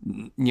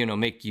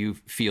make you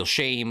feel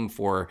shame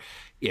for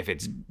if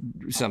it's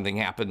something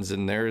happens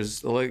and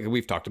there's, like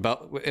we've talked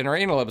about in our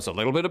anal episode, a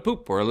little bit of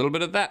poop or a little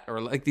bit of that,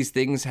 or like these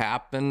things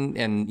happen.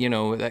 And,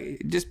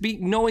 just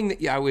knowing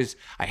that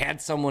I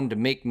had someone to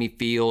make me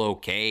feel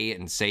okay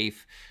and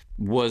safe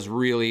was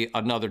really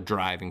another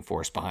driving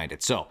force behind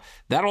it. So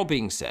that all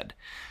being said,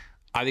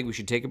 I think we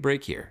should take a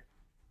break here.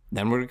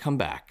 Then we're going to come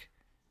back.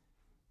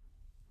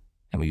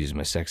 I'm going to use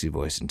my sexy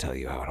voice and tell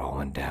you how it all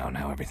went down,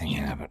 how everything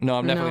happened. No,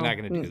 I'm definitely not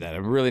going to do that.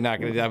 I'm really not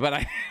going to do that.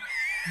 But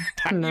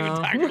even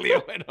Dr.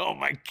 Leo went, oh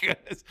my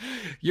goodness.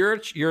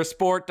 You're a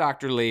sport,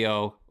 Dr.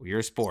 Leo.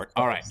 You're a sport.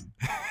 All right.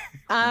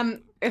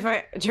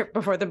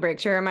 Before the break,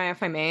 Jeremiah,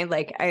 if I may,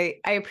 like I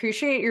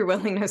appreciate your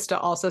willingness to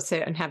also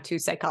sit and have two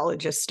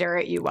psychologists stare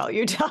at you while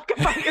you talk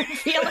about your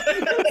feelings.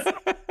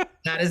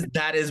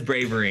 That is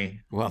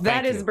bravery. Well,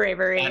 that is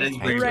bravery. That is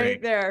bravery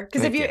right there.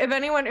 Because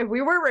if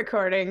we were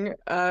recording,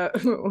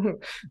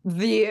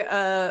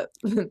 the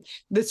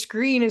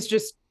screen is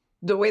just,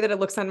 the way that it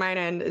looks on mine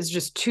end is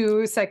just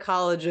two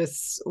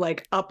psychologists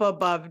like up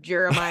above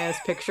Jeremiah's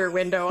picture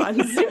window on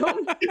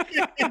Zoom,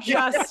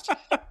 just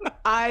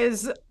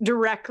eyes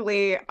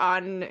directly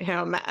on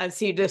him as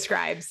he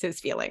describes his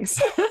feelings,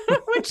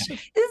 which is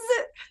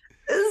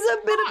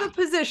a bit of a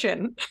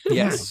position.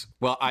 Yes.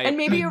 Well, and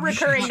maybe a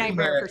recurring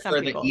nightmare for some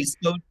people. For the East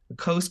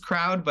Coast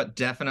crowd, but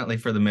definitely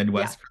for the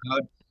Midwest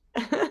crowd.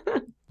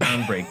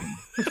 Groundbreaking.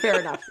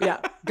 Fair enough. Yeah.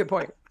 Good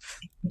point.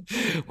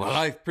 Well,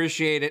 I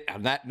appreciate it.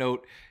 On that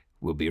note,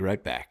 we'll be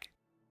right back.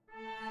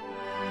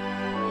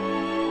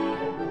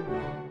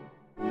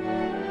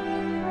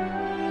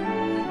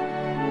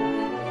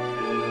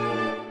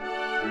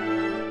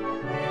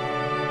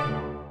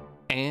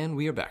 And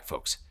we are back,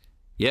 folks.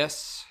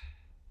 Yes,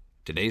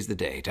 today's the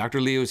day.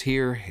 Dr. Leo's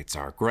here. It's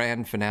our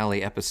grand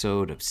finale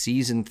episode of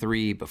season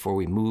 3 before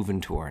we move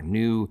into our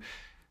new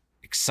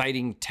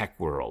exciting tech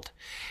world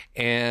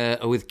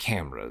with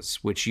cameras,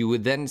 which you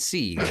would then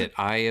see that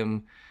I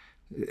am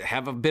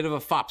have a bit of a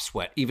fop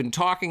sweat even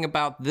talking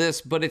about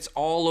this, but it's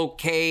all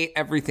okay.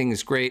 Everything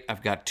is great.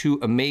 I've got two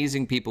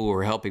amazing people who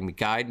are helping me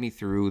guide me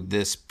through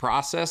this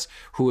process,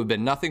 who have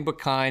been nothing but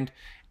kind,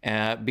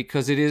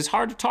 because it is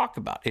hard to talk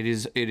about. It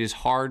is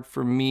hard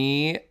for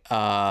me.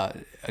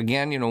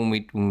 Again,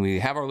 when we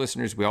have our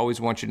listeners, we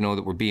always want you to know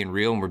that we're being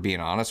real and we're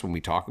being honest when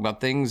we talk about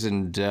things.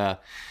 And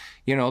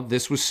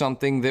this was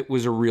something that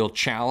was a real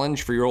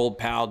challenge for your old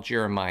pal,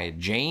 Jeremiah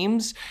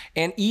James.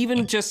 And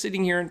even just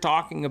sitting here and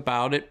talking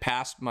about it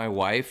past my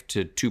wife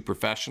to two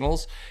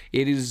professionals,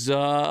 it's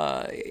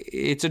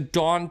a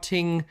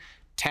daunting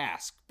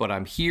task, but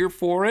I'm here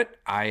for it.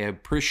 I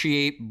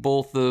appreciate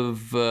both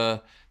of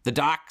the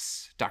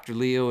docs, Dr.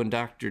 Leo and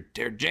Dr.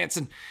 Derek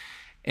Jansen.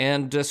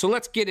 And so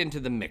let's get into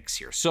the mix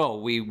here. So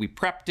we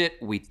prepped it.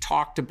 We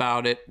talked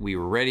about it. We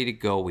were ready to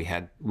go. We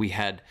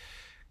had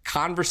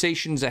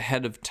conversations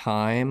ahead of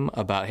time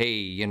about,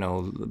 hey,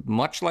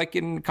 much like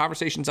in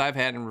conversations I've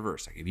had in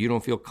reverse, like if you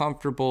don't feel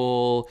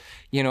comfortable,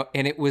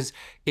 and it was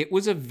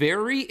a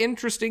very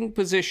interesting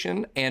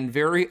position and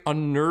very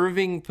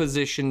unnerving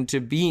position to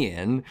be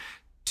in,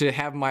 to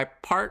have my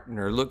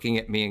partner looking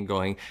at me and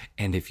going,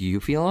 and if you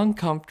feel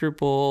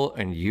uncomfortable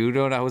and you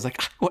don't, I was like,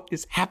 what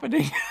is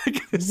happening?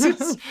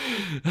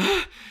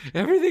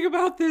 Everything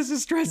about this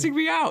is stressing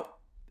me out.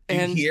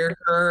 And you hear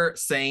her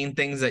saying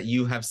things that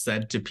you have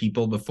said to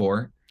people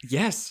before?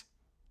 Yes.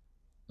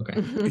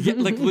 Okay. Yeah,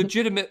 like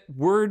legitimate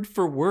word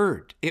for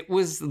word. It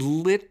was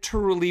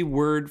literally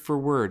word for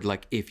word.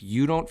 Like, if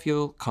you don't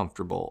feel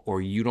comfortable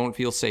or you don't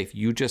feel safe,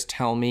 you just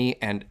tell me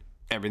and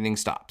everything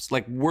stops.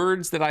 Like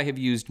words that I have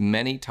used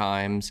many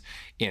times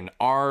in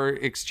our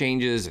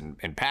exchanges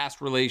and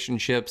past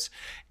relationships.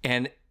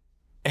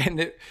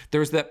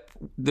 There's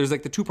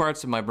like the two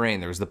parts of my brain.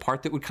 There was the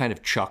part that would kind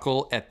of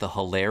chuckle at the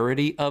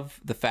hilarity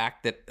of the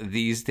fact that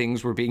these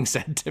things were being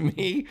said to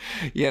me,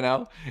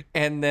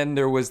 and then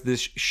there was this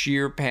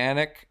sheer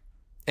panic.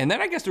 And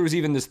then I guess there was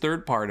even this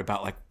third part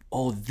about like,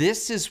 oh,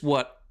 this is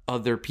what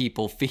other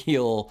people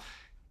feel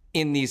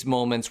in these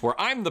moments where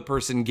I'm the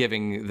person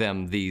giving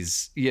them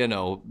these, bits of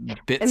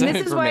information. And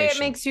this is why it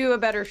makes you a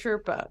better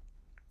Sherpa.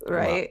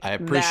 Right. Well, I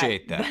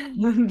appreciate that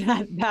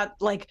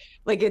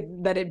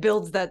it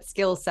builds that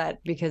skill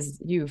set because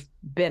you've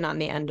been on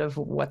the end of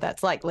what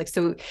that's like.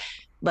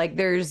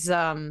 There's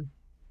a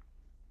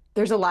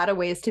lot of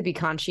ways to be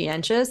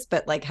conscientious,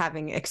 but like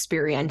having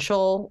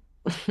experiential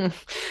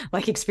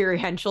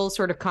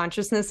sort of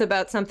consciousness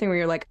about something where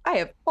you're like, I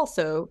have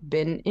also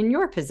been in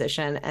your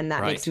position, and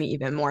that makes me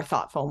even more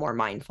thoughtful, more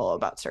mindful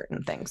about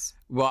certain things.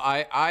 Well,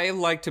 I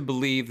like to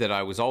believe that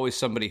I was always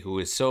somebody who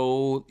is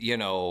so,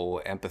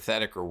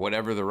 empathetic or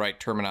whatever the right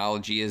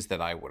terminology is that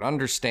I would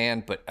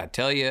understand. But I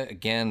tell you,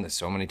 again, there's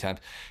so many times,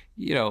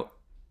 you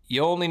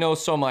only know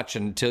so much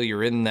until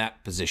you're in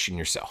that position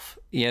yourself,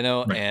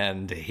 right.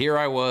 And here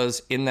I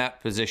was in that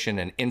position,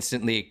 and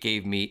instantly it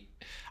gave me,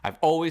 I've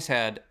always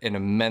had an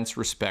immense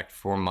respect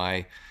for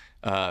my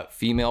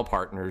female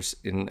partners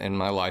in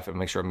my life, and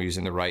make sure I'm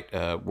using the right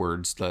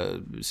words,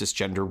 the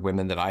cisgender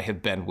women that I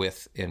have been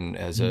with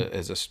as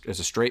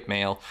a straight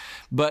male.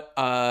 But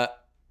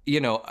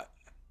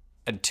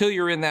until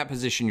you're in that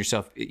position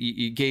yourself,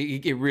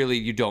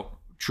 you don't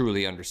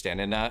truly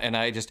understand. And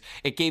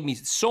it gave me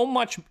so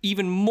much,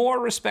 even more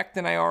respect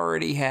than I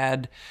already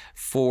had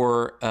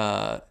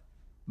for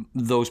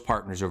those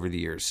partners over the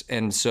years.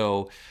 And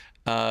so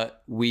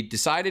we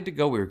decided to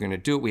go. We were going to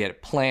do it. We had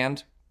it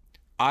planned.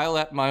 I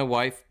let my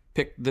wife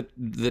pick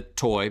the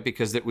toy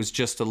because it was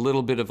just a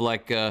little bit of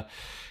like,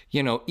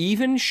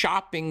 even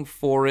shopping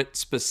for it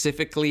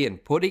specifically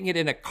and putting it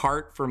in a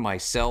cart for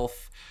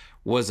myself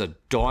was a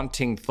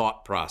daunting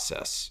thought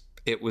process.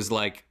 It was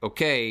like,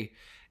 okay.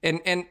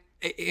 And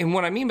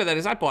what I mean by that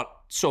is I bought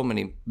so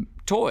many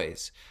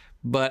toys,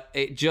 but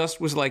it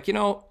just was like,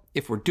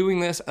 if we're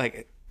doing this,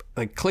 like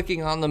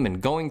clicking on them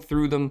and going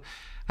through them,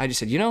 I just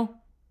said,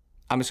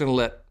 I'm just going to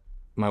let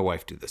my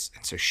wife do this.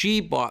 And so she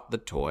bought the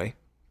toy,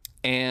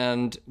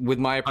 and with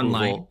my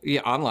approval,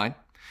 online.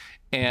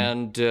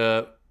 And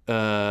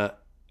I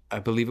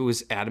believe it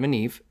was Adam and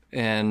Eve.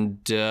 And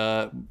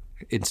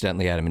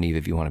incidentally, Adam and Eve,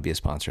 if you want to be a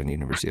sponsor in the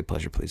University of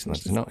Pleasure, please let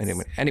us know.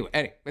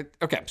 Anyway,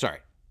 okay, I'm sorry.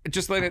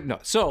 Just let it know.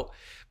 So,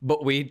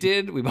 but we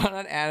bought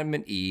on Adam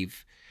and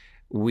Eve.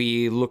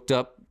 We looked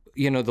up,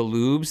 the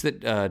lubes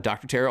that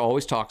Dr. Tara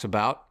always talks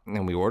about,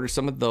 and we ordered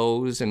some of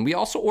those, and we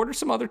also ordered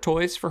some other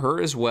toys for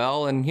her as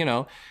well. And,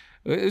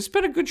 it's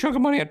been a good chunk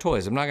of money on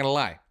toys, I'm not going to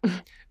lie.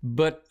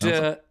 But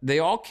they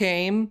all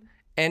came,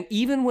 and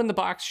even when the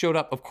box showed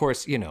up, of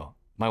course,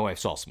 my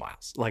wife's all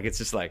smiles. Like, it's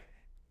just like,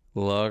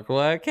 look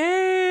what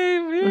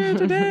came here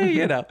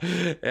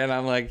today, And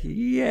I'm like,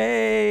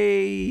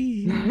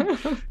 yay,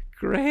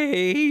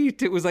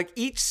 great. It was like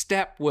each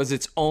step was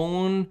its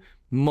own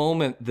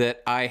moment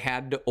that I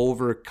had to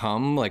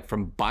overcome, like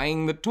from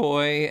buying the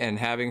toy and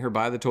having her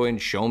buy the toy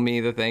and show me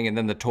the thing, and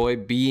then the toy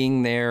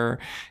being there,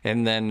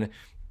 and then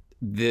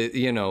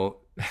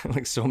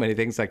like so many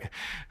things, like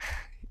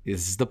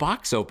This is the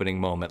box opening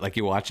moment, like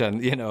you watch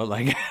on,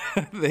 like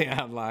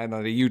the online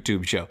on a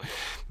YouTube show,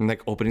 and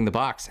like opening the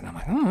box. And I'm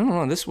like, oh, I don't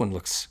know, this one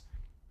looks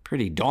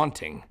pretty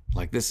daunting.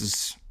 Like it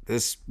was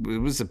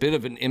a bit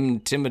of an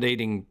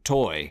intimidating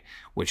toy,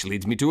 which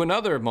leads me to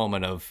another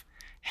moment of,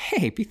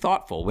 hey, be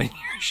thoughtful when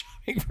you're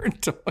shopping for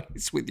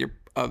toys with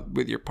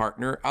your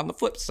partner on the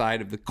flip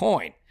side of the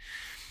coin.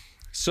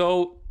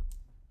 So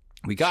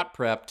we got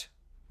prepped.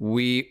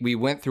 We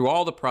went through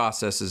all the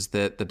processes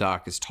that the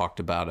doc has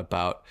talked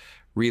about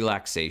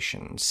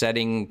relaxation,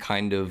 setting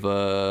kind of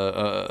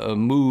a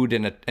mood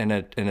and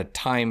a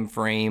time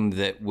frame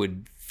that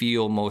would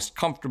feel most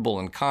comfortable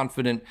and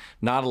confident,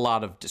 not a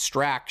lot of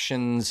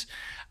distractions,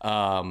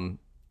 and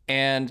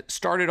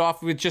started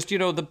off with just,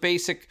 the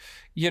basic,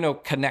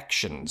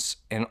 connections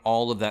and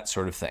all of that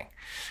sort of thing.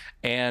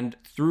 And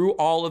through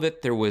all of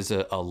it, there was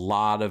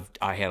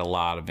I had a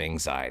lot of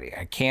anxiety.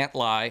 I can't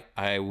lie.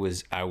 I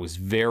was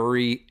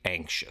very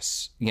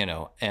anxious,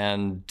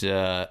 and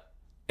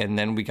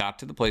then we got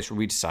to the place where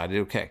we decided,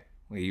 okay,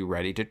 are you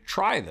ready to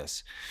try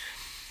this?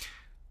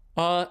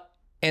 And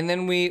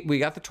then we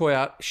got the toy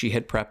out. She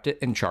had prepped it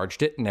and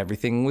charged it, and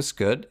everything was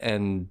good,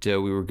 and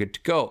we were good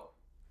to go.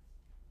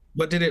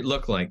 What did it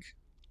look like?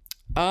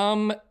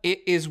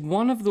 It is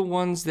one of the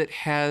ones that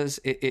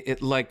has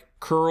it like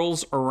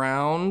curls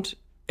around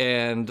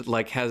and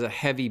like has a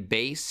heavy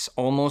base,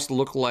 almost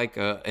look like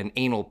an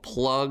anal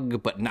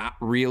plug, but not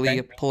really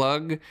a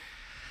plug.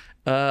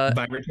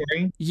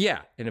 Vibratory? Yeah,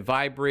 and it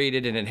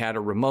vibrated, and it had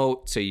a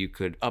remote, so you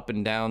could up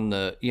and down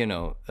the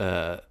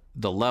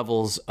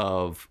levels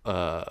of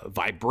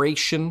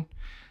vibration.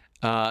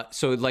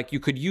 So like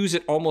you could use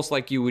it almost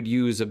like you would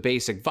use a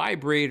basic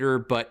vibrator,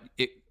 but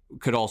it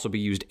could also be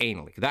used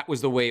anally. That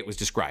was the way it was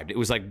described. It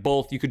was like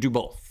both. You could do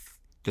both.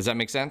 Does that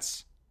make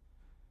sense?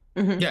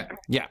 Mm-hmm. Yeah.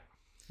 Yeah.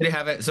 Did it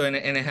have it? So and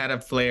it had a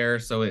flare,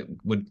 so it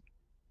would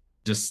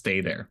just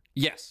stay there.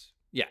 Yes.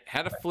 Yeah. It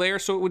had a flare,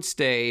 so it would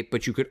stay,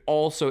 but you could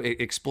also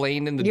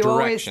explain in the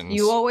directions.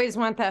 You always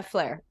want that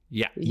flare.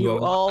 Yeah. You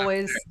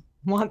always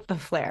want the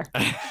flare.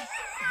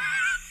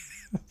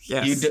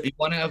 Yes. You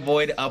want to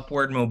avoid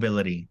upward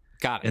mobility.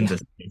 Got it. In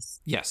this case.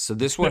 Yes. So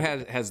this one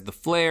has the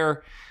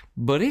flare,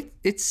 but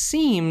it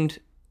seemed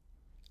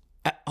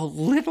a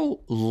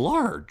little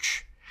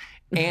large,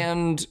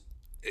 and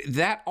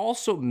that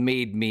also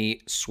made me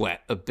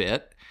sweat a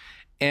bit.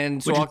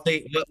 And so what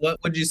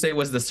would you say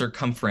was the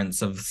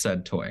circumference of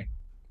said toy?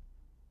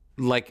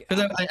 Like,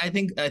 because I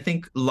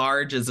think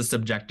large is a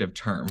subjective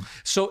term.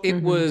 So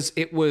it was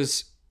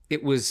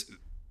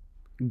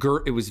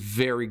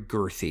very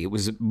girthy. It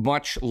was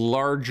much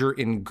larger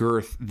in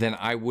girth than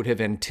I would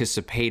have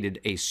anticipated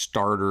a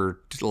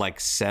starter like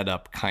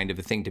setup kind of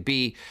a thing to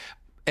be.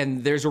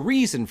 And there's a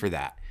reason for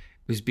that.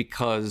 It was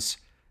because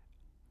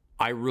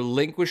I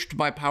relinquished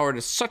my power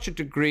to such a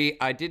degree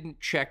I didn't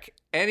check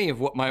any of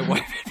what my wife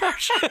had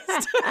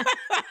purchased.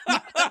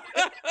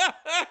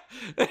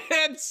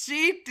 And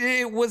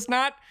it was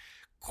not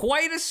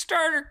quite a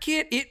starter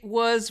kit. It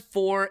was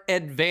for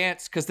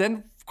advanced, because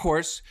then, of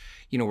course,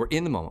 we're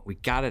in the moment. We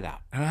got it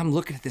out. And I'm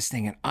looking at this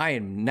thing, and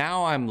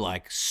I'm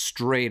like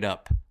straight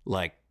up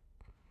like,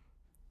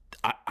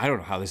 I don't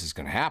know how this is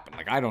going to happen.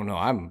 Like, I don't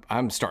know.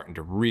 I'm starting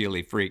to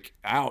really freak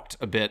out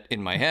a bit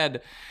in my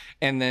head.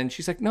 And then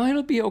she's like, no,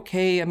 it'll be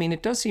okay. I mean,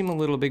 it does seem a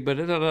little big, but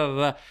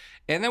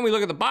And then we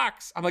look at the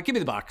box. I'm like, give me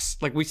the box.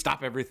 Like, we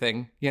stop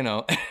everything,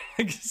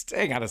 just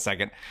hang on a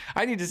second.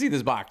 I need to see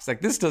this box. Like,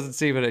 this doesn't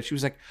seem it. She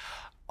was like,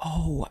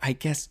 oh, I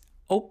guess.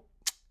 Oh,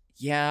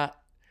 yeah.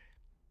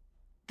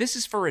 This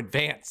is for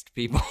advanced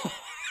people.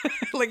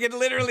 Like, it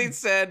literally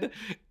said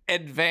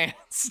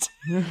advanced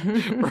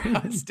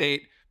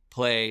prostate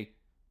play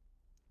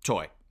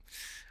toy.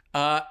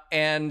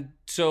 And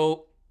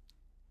so,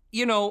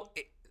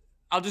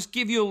 I'll just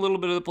give you a little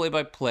bit of the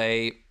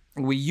play-by-play.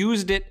 We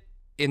used it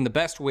in the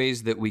best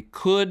ways that we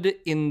could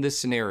in this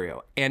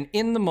scenario. And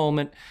in the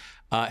moment,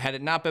 had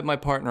it not been my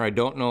partner, I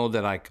don't know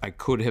that I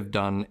could have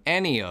done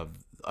any of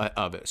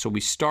it. So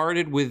we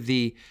started with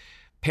the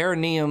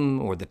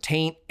perineum or the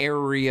taint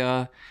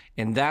area,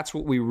 and that's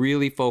what we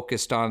really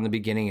focused on in the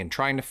beginning, and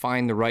trying to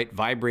find the right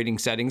vibrating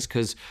settings,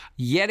 because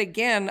yet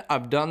again,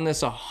 I've done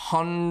this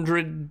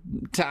 100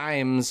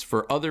 times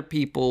for other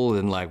people,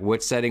 and like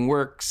what setting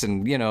works,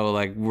 and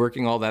like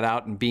working all that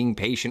out and being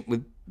patient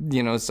with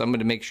someone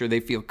to make sure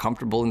they feel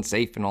comfortable and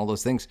safe and all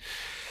those things.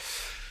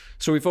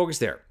 So we focused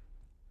there.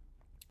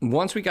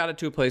 Once we got it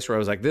to a place where I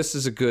was like, this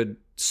is a good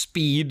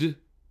speed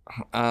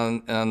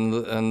on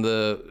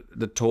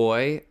the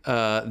toy,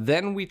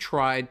 then we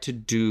tried to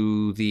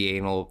do the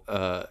anal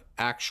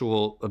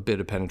actual a bit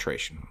of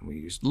penetration. We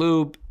used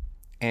lube,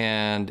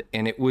 and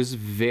it was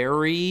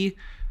very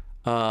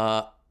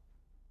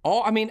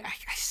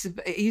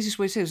easiest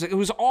way to say it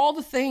was all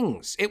the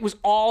things. It was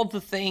all the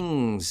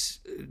things,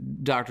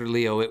 Dr.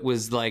 Leo. It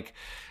was like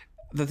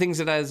the things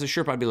that as a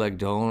Sherpa, I'd be like,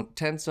 don't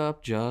tense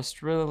up,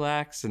 just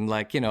relax. And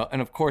like, and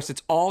of course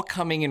it's all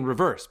coming in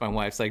reverse. My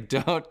wife's like,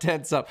 don't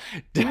tense up,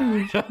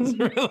 just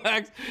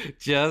relax.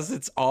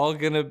 It's all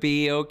going to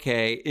be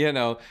okay,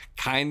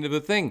 kind of a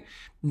thing.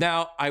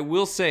 Now, I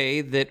will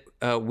say that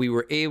we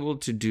were able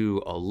to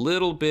do a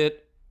little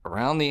bit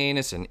around the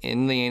anus and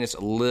in the anus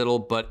a little,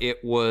 but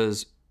it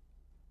was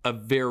a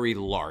very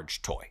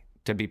large toy.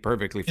 To be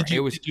perfectly frank,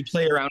 did you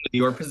play around with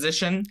your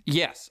position?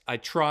 Yes, I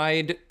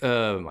tried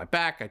my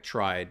back. I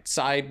tried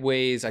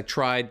sideways. I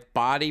tried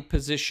body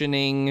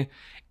positioning,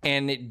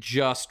 and it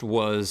just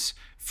was,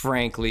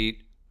 frankly,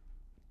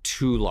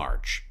 too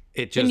large.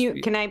 It just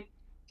can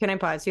I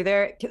pause you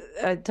there,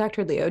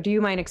 Dr. Leo? Do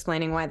you mind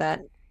explaining why that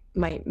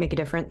might make a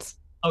difference?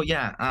 Oh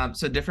yeah.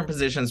 So different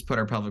positions put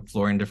our pelvic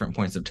floor in different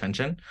points of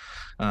tension.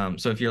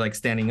 So if you're like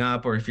standing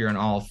up, or if you're on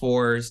all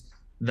fours,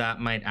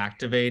 that might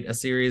activate a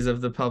series of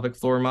the pelvic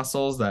floor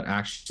muscles that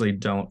actually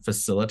don't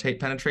facilitate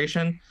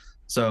penetration.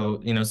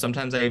 So,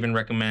 sometimes I even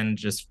recommend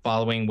just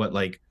following what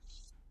like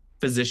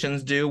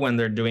physicians do when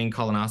they're doing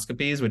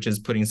colonoscopies, which is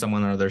putting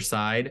someone on their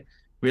side,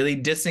 really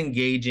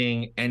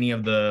disengaging any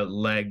of the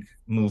leg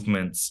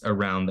movements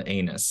around the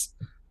anus.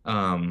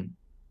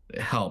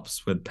 It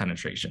helps with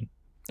penetration.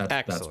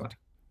 Excellent.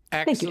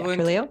 Thank you,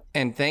 Dr. Leo.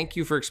 And thank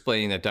you for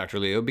explaining that, Dr.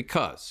 Leo,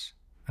 because,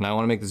 and I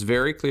want to make this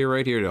very clear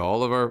right here to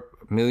all of our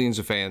millions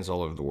of fans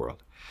all over the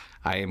world,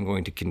 I am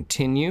going to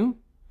continue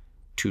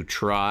to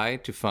try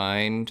to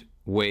find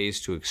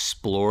ways to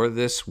explore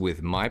this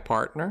with my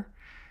partner.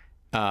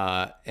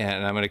 And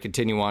I'm going to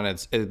continue on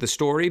as the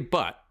story,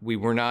 but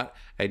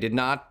I did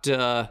not,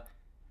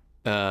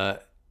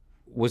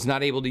 was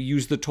not able to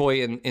use the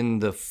toy in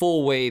the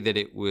full way that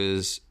it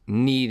was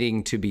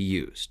needing to be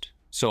used.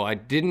 So I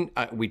didn't,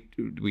 I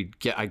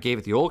gave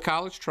it the old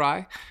college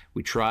try.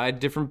 We tried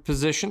different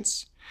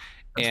positions.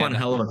 That's one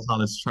hell of a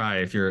college try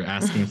if you're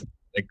asking for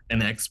like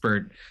an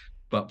expert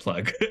butt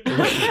plug.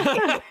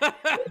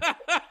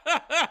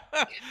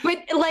 But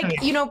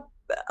like,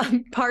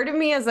 part of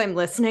me as I'm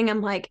listening, I'm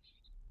like,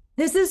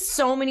 this is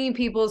so many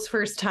people's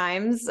first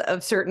times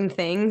of certain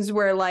things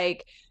where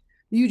like,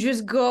 you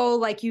just go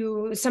like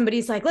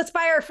somebody's like, let's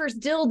buy our first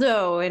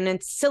dildo, and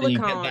it's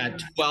silicone. You get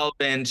that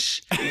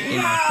 12-inch,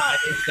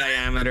 5-inch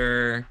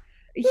diameter.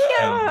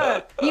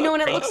 Yeah.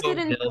 And it looks good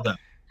in dildo.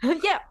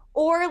 Yeah.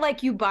 Or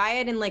like you buy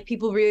it and like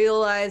people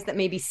realize that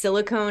maybe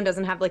silicone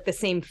doesn't have like the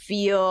same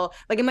feel.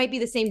 Like it might be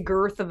the same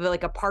girth of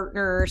like a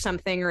partner or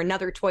something, or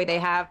another toy they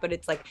have, but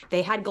it's like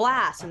they had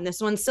glass and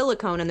this one's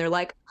silicone, and they're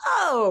like,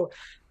 oh,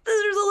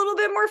 there's a little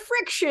bit more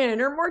friction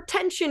or more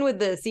tension with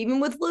this, even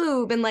with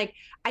lube. And like,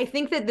 I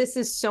think that this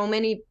is so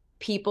many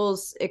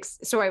people's.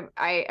 So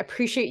I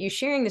appreciate you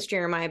sharing this,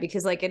 Jeremiah,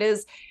 because like it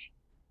is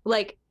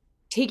like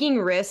taking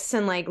risks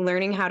and like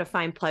learning how to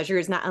find pleasure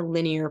is not a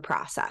linear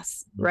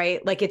process,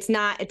 right? Like it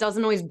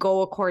doesn't always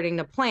go according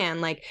to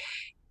plan. Like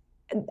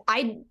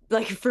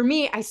for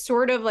me, I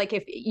sort of like,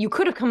 if you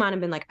could have come on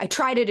and been like, I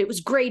tried it, it was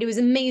great, it was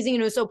amazing,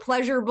 and it was so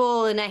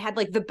pleasurable, and I had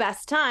like the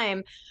best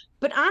time.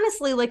 But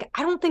honestly, like,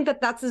 I don't think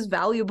that that's as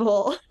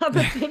valuable of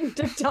a thing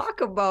to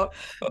talk about,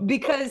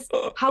 because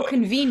how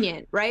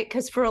convenient, right?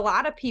 Because for a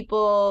lot of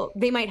people,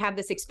 they might have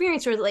this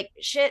experience where like,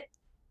 shit,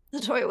 the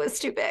toy was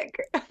too big.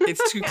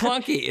 It's too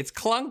clunky. It's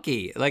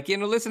clunky. Like,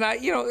 listen,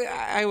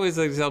 I always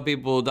like to tell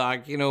people,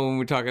 Doc, when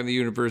we're talking at the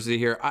university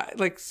here,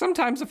 like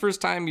sometimes the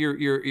first time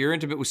you're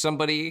intimate with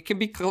somebody, it can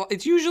be,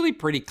 it's usually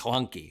pretty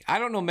clunky. I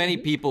don't know many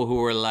people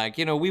who are like,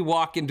 we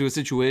walk into a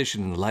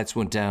situation and the lights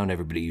went down,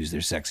 everybody used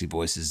their sexy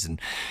voices, and,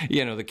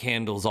 the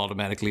candles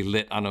automatically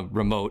lit on a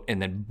remote,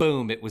 and then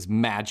boom, it was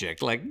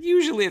magic. Like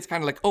usually it's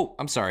kind of like, oh,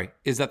 I'm sorry.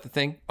 Is that the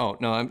thing? Oh,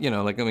 no, I'm,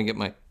 like, let me get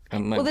my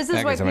well, this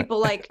is why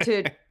people like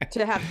to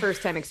have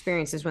first-time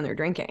experiences when they're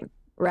drinking,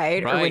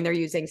 right? Or when they're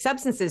using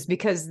substances,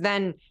 because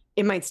then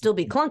it might still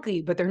be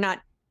clunky, but they're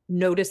not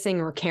noticing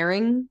or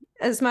caring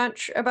as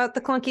much about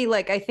the clunky.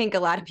 Like, I think a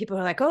lot of people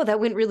are like, oh, that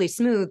went really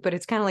smooth. But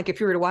it's kind of like if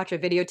you were to watch a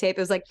videotape, it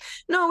was like,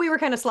 no, we were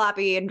kind of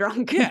sloppy and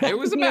drunk. Yeah, it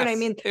was a mess. You know what I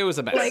mean? It was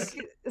a mess. Like,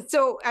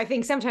 so I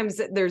think sometimes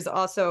there's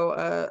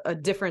also a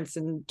difference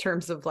in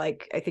terms of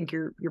like, I think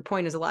your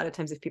point is a lot of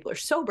times if people are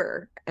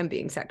sober and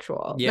being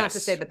sexual, not to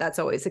say that that's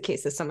always the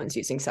case if someone's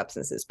using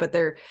substances, but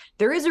there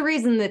is a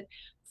reason that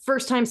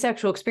first-time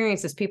sexual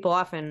experiences, people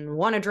often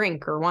want to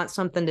drink or want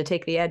something to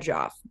take the edge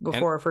off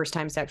before a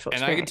first-time sexual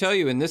experience. And I can tell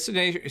you, in this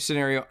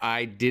scenario,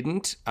 I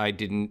didn't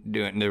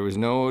do it. There was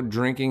no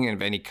drinking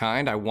of any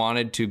kind. I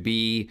wanted to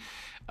be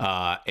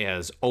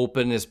as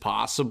open as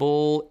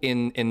possible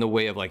in the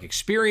way of like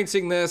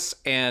experiencing this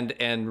and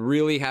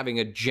really having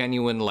a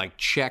genuine like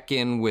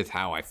check-in with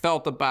how I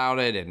felt about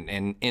it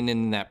and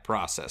in that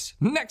process.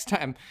 Next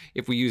time,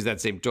 if we use that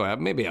same toy,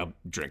 maybe I'll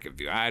drink a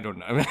few. I don't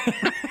know.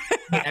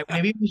 Yeah,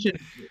 maybe we should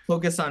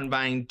focus on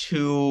buying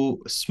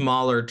 2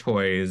 smaller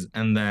toys,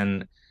 and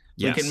then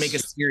we can make a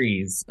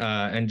series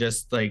and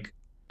just like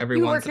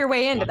you work your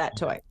way into that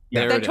toy.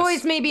 Yeah, that toy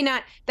is maybe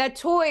not. That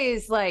toy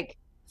is like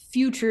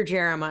future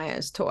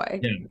Jeremiah's toy.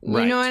 Yeah,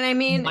 you know what I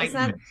mean? It's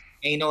not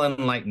anal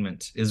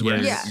enlightenment is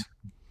where. Yeah.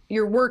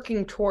 you're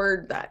working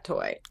toward that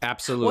toy.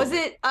 Absolutely. Was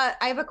it? I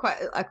have a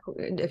question.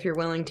 If you're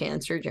willing to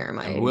answer,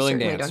 Jeremiah, I'm willing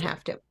you to certainly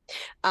answer.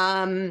 don't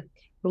have to.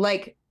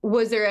 Like,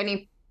 was there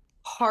any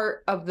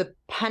part of the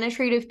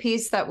penetrative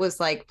piece that was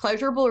like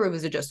pleasurable, or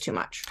was it just too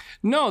much?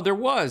 No, there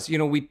was. You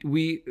know,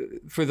 we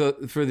for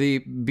the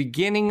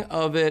beginning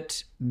of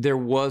it, there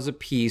was a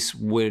piece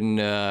when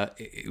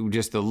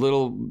just a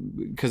little,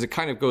 because it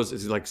kind of goes,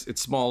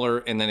 it's smaller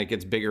and then it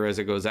gets bigger as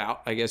it goes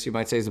out, I guess you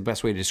might say, is the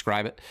best way to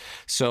describe it.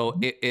 So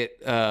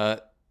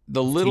the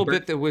little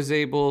Tapered. bit that was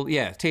able,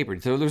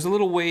 tapered. So there's a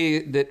little way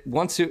that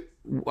once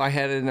I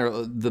had it in there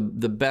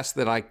the best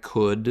that I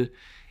could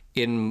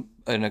in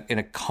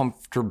a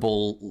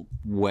comfortable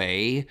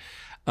way,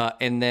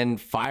 and then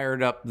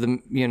fired up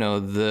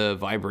the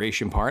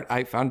vibration part,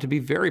 I found to be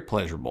very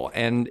pleasurable.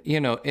 And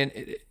hang on,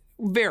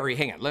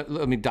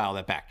 let me dial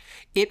that back.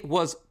 It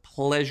was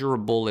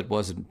pleasurable. It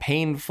wasn't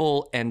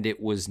painful, and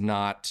it was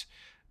not,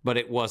 but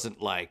it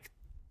wasn't like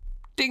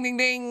ding, ding,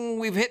 ding,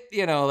 we've hit,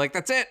 like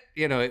that's it.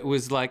 It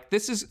was like,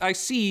 I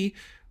see,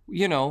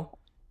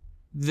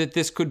 that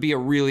this could be a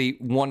really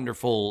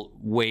wonderful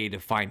way to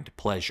find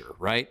pleasure,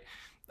 right?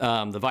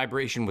 The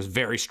vibration was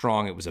very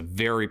strong. It was a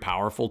very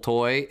powerful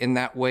toy in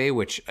that way,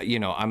 which,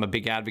 I'm a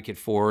big advocate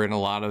for in a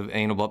lot of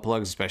anal butt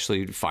plugs,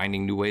 especially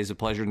finding new ways of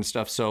pleasure and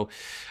stuff. So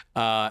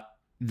that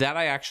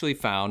I actually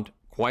found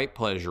quite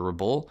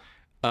pleasurable,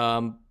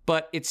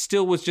 but it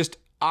still was just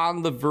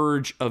on the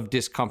verge of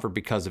discomfort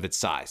because of its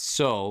size.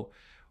 So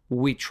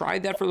we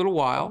tried that for a little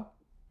while.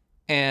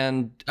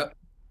 And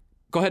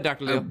go ahead,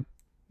 Dr. Leo.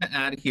 To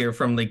add here,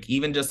 from like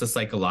even just a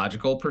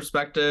psychological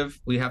perspective,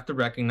 we have to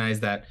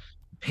recognize that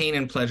pain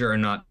and pleasure are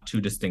not two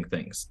distinct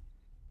things.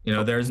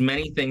 There's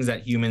many things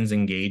that humans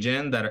engage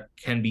in that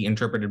can be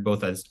interpreted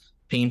both as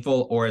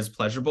painful or as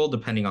pleasurable,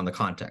 depending on the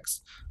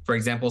context. For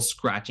example,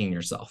 scratching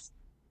yourself,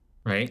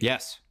 right?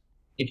 Yes.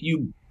 If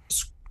you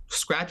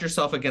scratch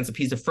yourself against a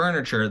piece of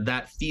furniture,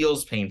 that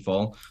feels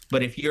painful.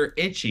 But if you're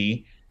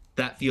itchy,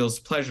 that feels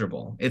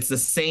pleasurable. It's the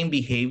same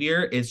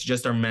behavior. It's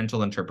just our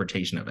mental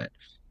interpretation of it.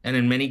 And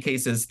in many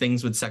cases,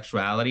 things with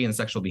sexuality and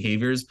sexual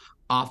behaviors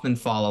often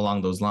fall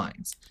along those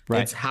lines.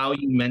 Right. It's how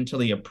you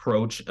mentally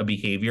approach a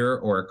behavior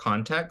or a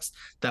context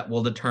that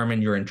will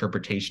determine your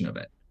interpretation of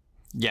it.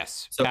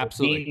 Yes, so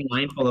absolutely. Being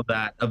mindful of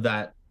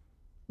that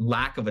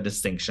lack of a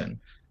distinction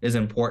is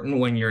important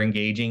when you're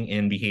engaging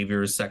in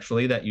behaviors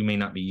sexually that you may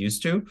not be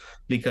used to,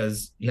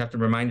 because you have to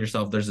remind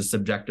yourself there's a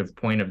subjective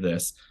point of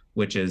this,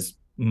 which is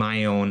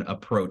my own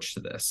approach to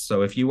this.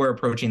 So if you were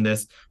approaching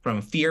this from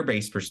a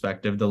fear-based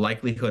perspective, the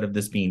likelihood of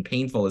this being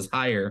painful is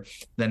higher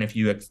than if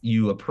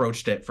you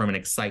approached it from an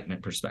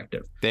excitement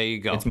perspective. There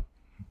you go. It's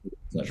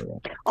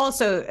pleasurable.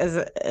 Also,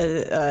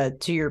 as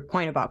to your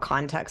point about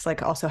context,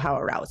 like also how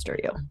aroused are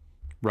you?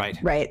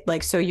 Right.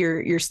 Like, so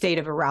your state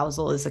of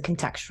arousal is a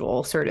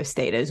contextual sort of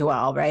state as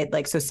well, right?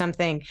 Like, so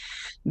something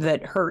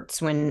that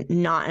hurts when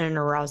not in an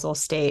arousal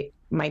state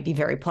might be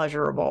very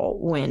pleasurable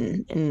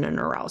when in an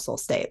arousal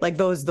state, like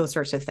those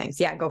sorts of things.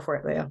 Yeah, go for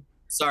it, Leo.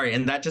 Sorry.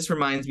 And that just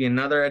reminds me,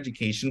 another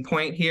education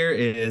point here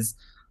is,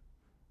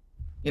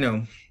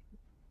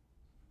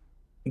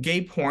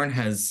 gay porn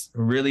has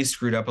really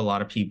screwed up a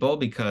lot of people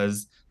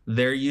because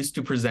they're used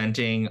to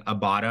presenting a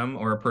bottom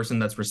or a person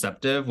that's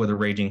receptive with a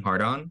raging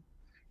hard-on.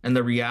 And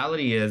the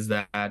reality is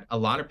that a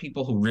lot of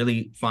people who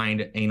really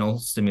find a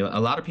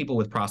lot of people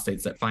with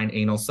prostates that find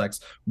anal sex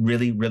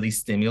really, really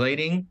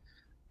stimulating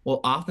will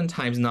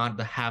oftentimes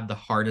not have the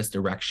hardest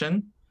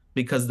erection,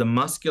 because the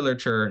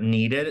musculature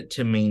needed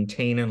to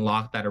maintain and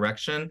lock that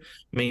erection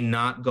may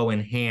not go in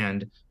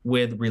hand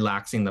with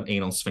relaxing the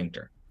anal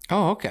sphincter.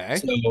 Oh, okay.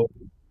 So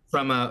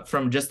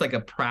from just like a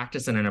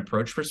practice and an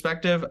approach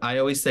perspective, I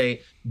always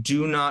say,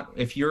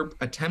 if you're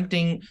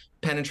attempting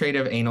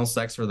penetrative anal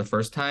sex for the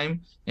first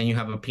time and you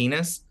have a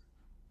penis,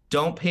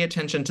 don't pay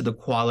attention to the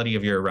quality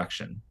of your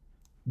erection.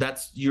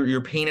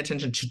 You're paying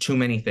attention to too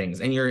many things,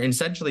 and you're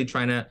essentially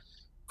trying to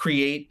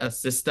create a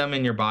system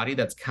in your body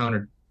that's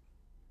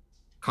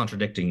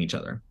contradicting each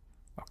other.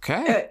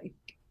 Okay.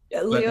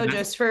 Leo,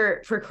 just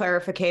for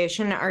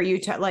clarification, are you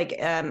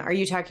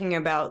talking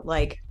about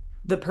like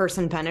the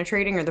person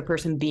penetrating or the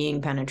person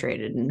being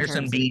penetrated?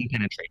 Being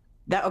penetrated.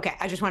 Okay.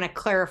 I just want to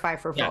clarify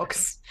for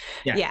folks.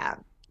 Yeah.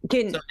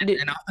 And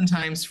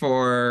oftentimes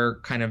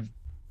for kind of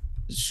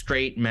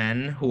straight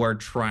men who are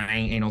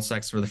trying anal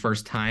sex for the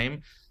first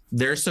time,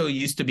 they're so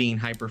used to being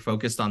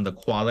hyper-focused on the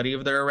quality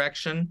of their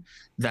erection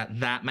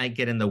that might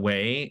get in the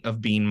way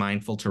of being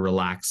mindful to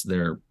relax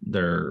their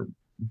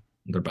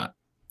butt.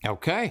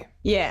 Okay.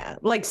 Yeah.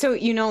 Like, so,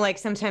 like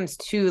sometimes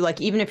too,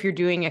 like even if you're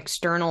doing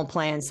external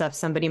play and stuff,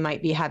 somebody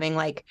might be having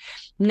like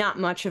not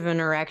much of an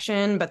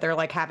erection, but they're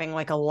like having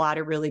like a lot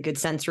of really good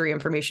sensory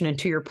information. And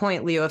to your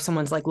point, Leo, if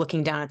someone's like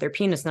looking down at their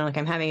penis and they're like,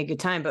 I'm having a good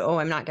time, but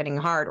I'm not getting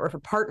hard. Or if a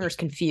partner's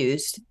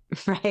confused,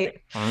 right?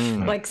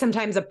 Like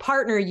sometimes a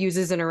partner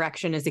uses an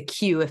erection as a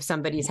cue if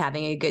somebody's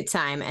having a good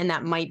time. And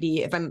that might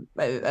be,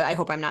 I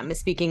hope I'm not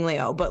misspeaking,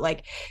 Leo, but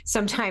like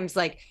sometimes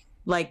like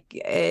like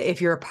if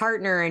you're a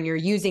partner and you're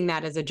using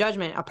that as a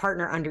judgment, a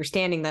partner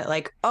understanding that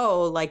like,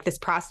 oh, like this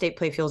prostate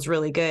play feels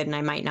really good and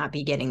I might not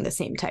be getting the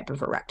same type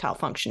of erectile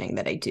functioning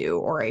that I do,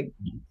 or it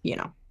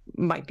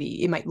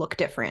might look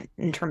different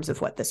in terms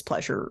of what this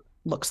pleasure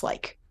looks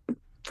like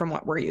from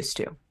what we're used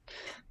to.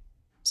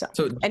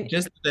 So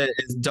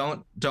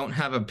don't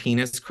have a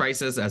penis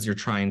crisis as you're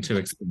trying to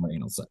explore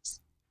anal sex.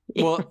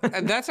 Well,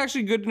 that's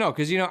actually good to know,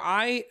 because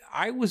I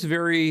was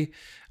very,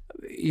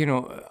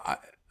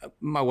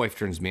 my wife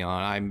turns me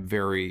on. I'm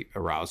very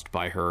aroused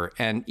by her,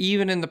 and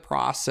even in the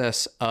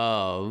process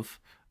of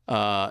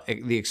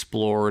the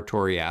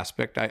exploratory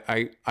aspect,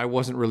 I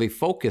wasn't really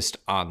focused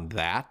on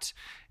that.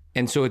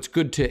 And so it's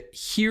good to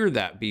hear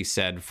that be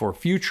said for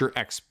future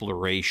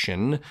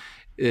exploration,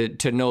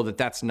 to know that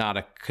that's not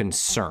a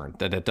concern,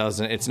 that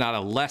it's not a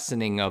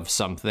lessening of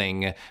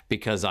something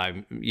because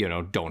I'm,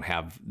 don't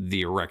have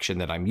the erection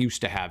that I'm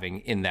used to having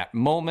in that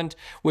moment,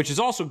 which is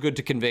also good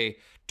to convey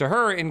to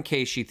her in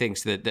case she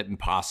thinks that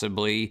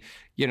possibly,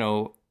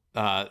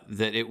 that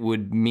it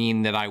would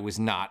mean that I was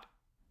not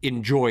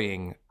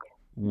enjoying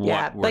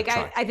what we're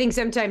trying. I think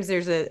sometimes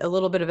there's a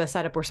little bit of a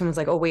setup where someone's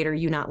like, oh, wait, are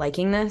you not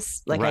liking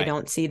this? Like, right. I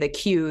don't see the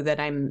cue that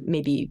I'm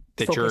maybe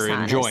that focused you're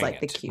on enjoying as like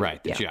it. the cue. Right.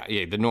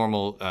 Yeah. The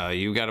normal,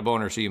 you got a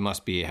boner, so you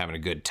must be having a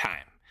good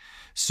time.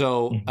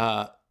 So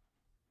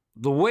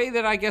the way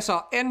that I guess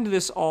I'll end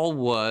this all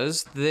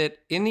was that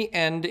in the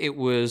end, it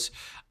was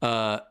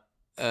too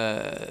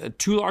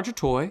large a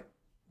toy.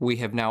 We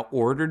have now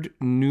ordered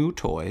new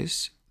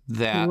toys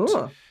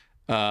that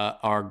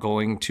are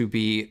going to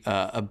be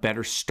a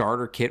better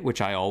starter kit, which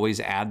I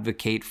always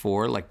advocate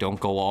for. Like, don't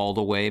go all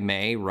the way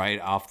May right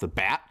off the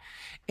bat.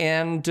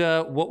 And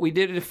what we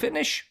did to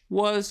finish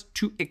was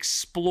to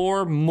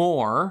explore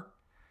more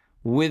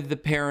with the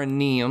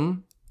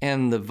perineum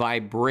and the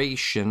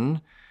vibration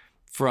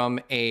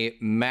from a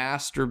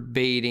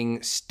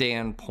masturbating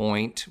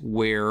standpoint,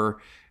 where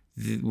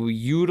we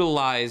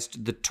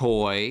utilized the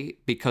toy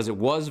because it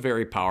was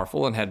very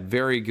powerful and had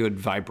very good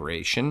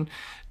vibration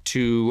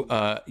to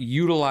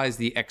utilize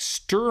the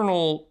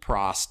external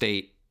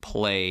prostate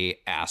play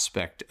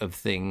aspect of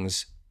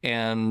things.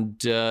 And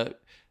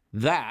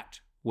that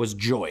was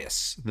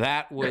joyous.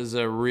 That was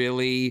a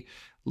really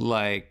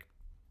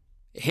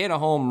hit a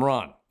home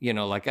run,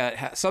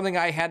 something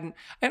I hadn't,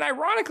 and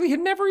ironically had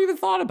never even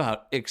thought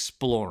about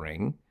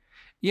exploring.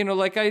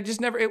 I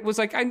just never, it was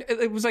on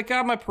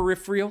my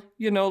peripheral,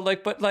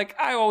 but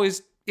I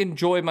always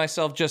enjoy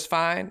myself just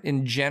fine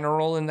in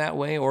general in that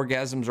way.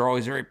 Orgasms are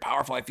always very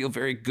powerful. I feel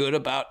very good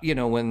about,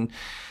 when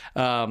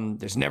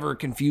there's never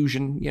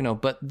confusion,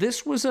 but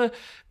this was a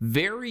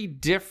very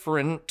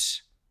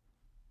different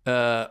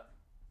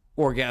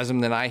orgasm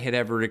than I had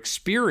ever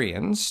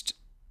experienced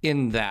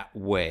in that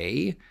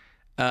way,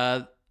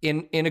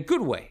 in a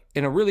good way,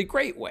 in a really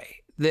great way.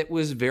 That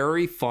was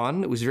very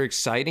fun. It was very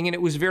exciting, and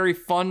it was very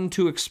fun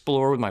to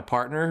explore with my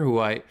partner, who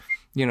I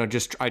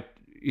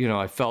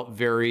felt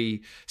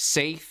very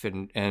safe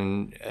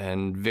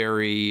and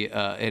very,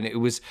 and it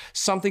was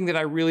something that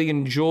I really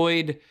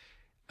enjoyed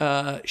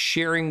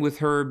sharing with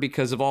her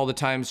because of all the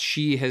times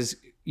she has,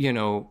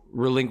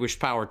 relinquished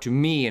power to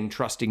me and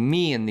trusting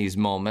me in these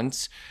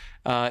moments.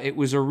 It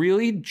was a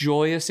really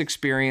joyous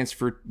experience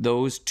for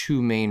those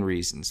two main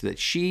reasons: that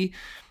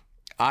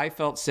I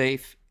felt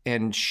safe,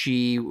 and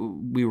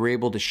we were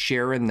able to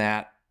share in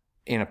that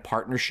in a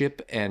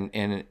partnership and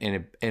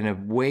in a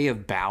way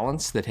of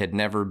balance that had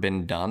never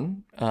been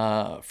done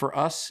for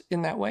us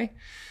in that way.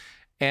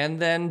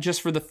 And then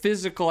just for the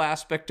physical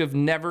aspect of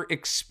never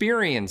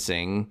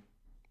experiencing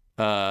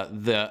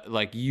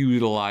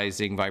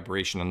utilizing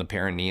vibration on the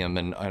perineum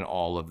and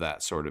all of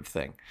that sort of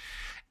thing.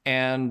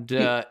 And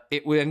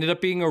it ended up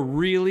being a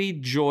really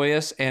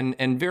joyous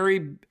and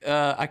very,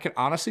 I can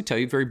honestly tell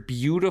you, very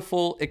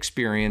beautiful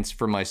experience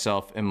for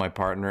myself and my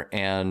partner.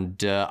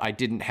 And I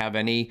didn't have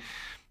any,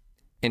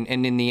 and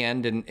in the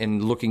end,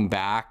 and looking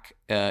back,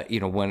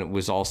 when it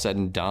was all said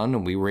and done,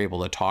 and we were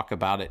able to talk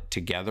about it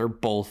together,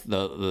 both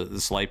the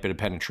slight bit of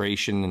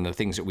penetration and the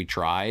things that we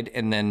tried,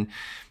 and then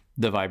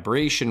the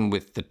vibration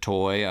with the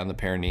toy on the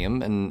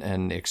perineum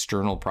and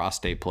external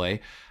prostate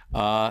play,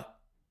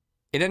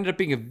 it ended up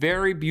being a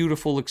very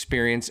beautiful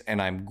experience,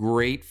 and I'm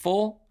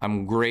grateful.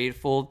 I'm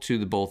grateful to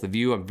the both of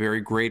you. I'm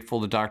very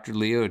grateful to Dr.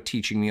 Leo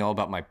teaching me all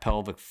about my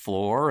pelvic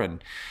floor,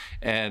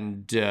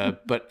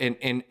 but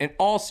in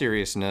all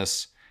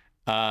seriousness,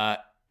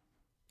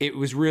 it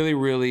was really,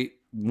 really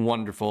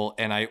wonderful,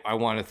 and I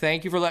want to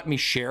thank you for letting me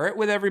share it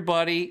with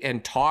everybody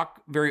and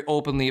talk very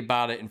openly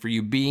about it, and for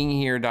you being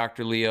here,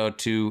 Dr. Leo,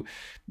 to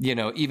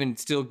even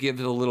still give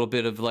it a little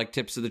bit of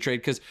tips of the trade,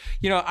 because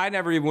I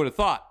never even would have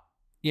thought.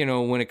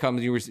 When it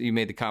comes, you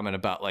made the comment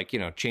about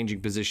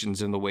changing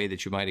positions in the way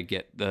that you might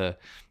get the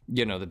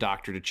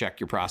doctor to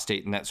check your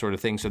prostate and that sort of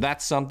thing. So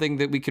that's something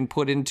that we can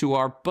put into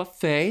our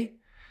buffet,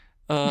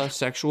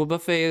 sexual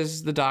buffet,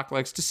 as the doc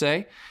likes to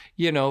say,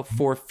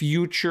 for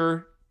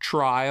future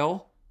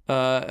trial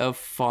of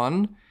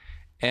fun.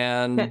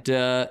 And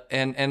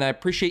I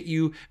appreciate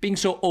you being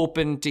so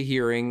open to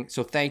hearing.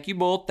 So thank you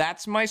both.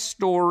 That's my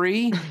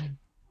story.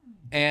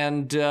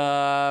 and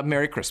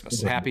Merry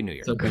Christmas. Happy New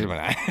Year.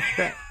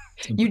 Right.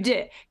 You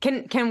did.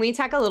 Can we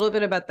talk a little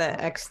bit about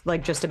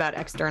just about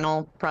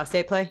external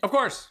prostate play? Of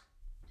course.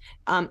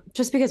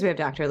 Just because we have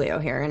Dr. Leo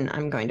here and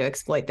I'm going to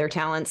exploit their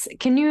talents.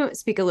 Can you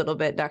speak a little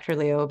bit, Dr.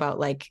 Leo,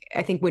 about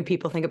I think when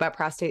people think about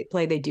prostate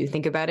play, they do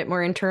think about it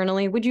more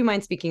internally. Would you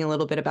mind speaking a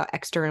little bit about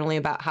externally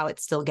about how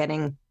it's still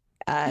getting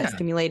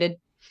stimulated?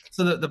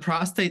 So the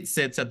prostate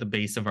sits at the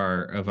base of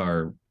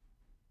our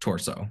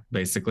torso,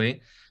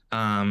 basically.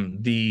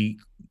 The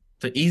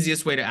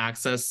easiest way to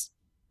access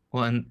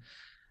one.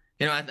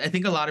 I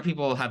think a lot of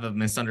people have a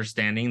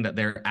misunderstanding that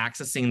they're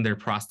accessing their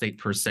prostate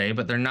per se,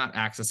 but they're not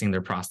accessing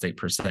their prostate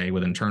per se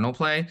with internal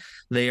play.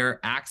 They are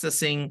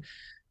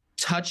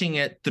touching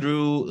it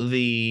through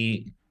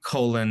the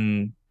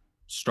colon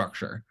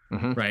structure,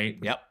 right?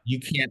 Yep. You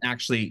can't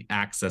actually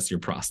access your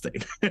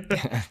prostate.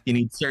 You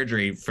need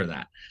surgery for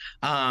that.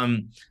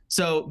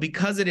 So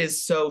because it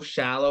is so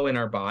shallow in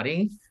our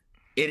body,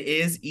 it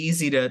is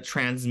easy to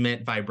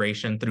transmit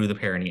vibration through the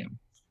perineum.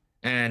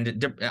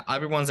 And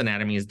everyone's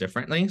anatomy is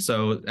differently.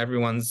 So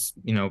everyone's,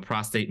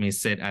 prostate may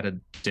sit at a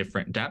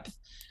different depth.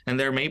 And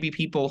there may be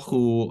people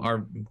who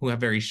have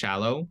very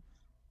shallow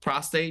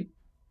prostate,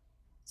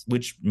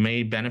 which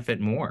may benefit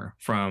more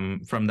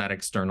from that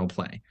external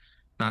play,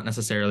 not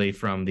necessarily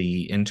from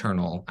the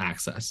internal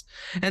access.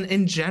 And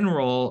in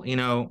general,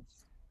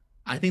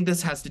 I think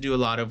this has to do a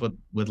lot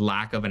with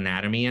lack of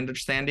anatomy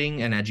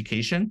understanding and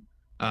education.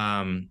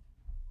 That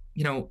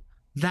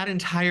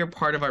entire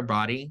part of our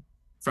body,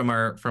 from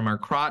our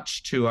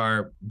crotch to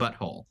our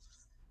butthole,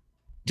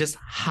 just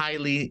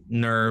highly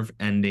nerve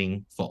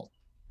ending full.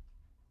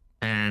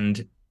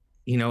 And,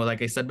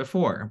 like I said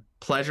before,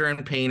 pleasure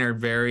and pain are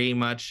very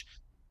much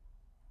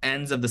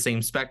ends of the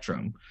same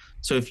spectrum.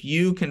 So if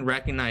you can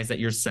recognize that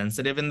you're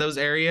sensitive in those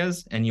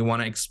areas and you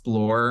want to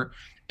explore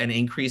and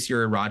increase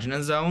your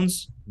erogenous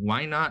zones,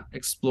 why not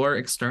explore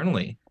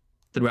externally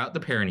throughout the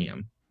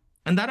perineum?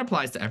 And that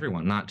applies to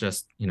everyone, not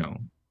just,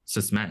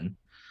 cis men.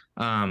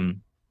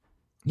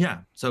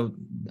 So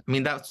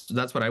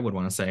that's what I would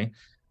want to say.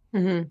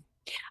 Mm-hmm.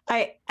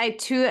 I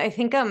too, I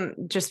think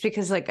just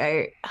because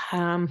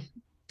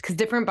because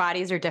different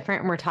bodies are different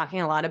and we're talking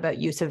a lot about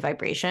use of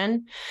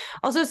vibration.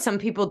 Also, some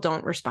people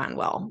don't respond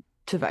well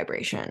to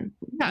vibration.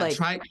 Yeah,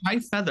 try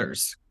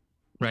feathers,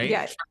 right?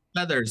 Yeah. Try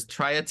feathers,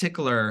 try a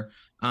tickler,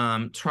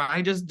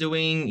 try just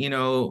doing,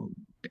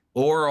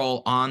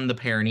 oral on the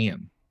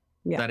perineum.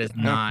 Yeah. That is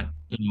not,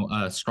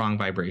 a strong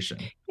vibration.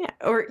 Yeah.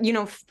 Or,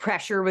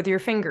 pressure with your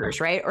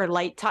fingers, right? Or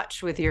light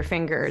touch with your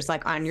fingers,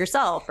 like on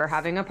yourself, or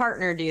having a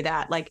partner do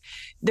that. Like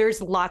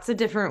there's lots of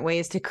different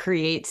ways to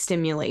create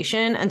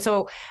stimulation. And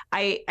so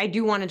I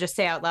do want to just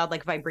say out loud,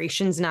 like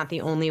vibration's not the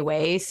only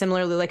way.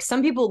 Similarly, like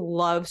some people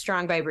love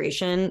strong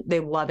vibration. They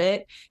love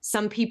it.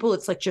 Some people,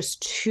 it's like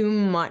just too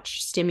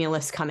much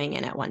stimulus coming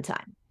in at one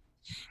time.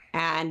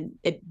 And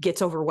it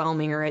gets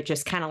overwhelming, or it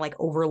just kind of like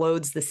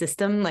overloads the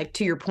system. Like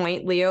to your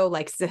point, Leo,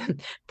 like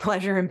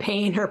pleasure and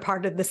pain are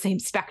part of the same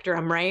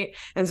spectrum, right?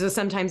 And so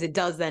sometimes it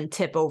does then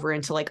tip over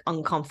into like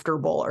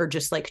uncomfortable or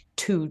just like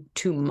too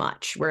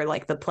much, where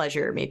like the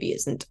pleasure maybe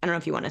isn't. I don't know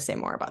if you want to say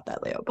more about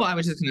that, Leo. Well, I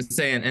was just going to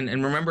say, and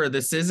remember,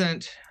 this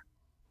isn't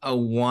a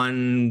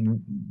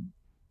one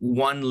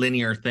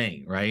linear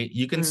thing, right?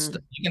 You can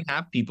you can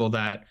have people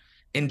that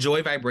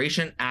enjoy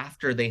vibration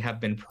after they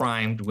have been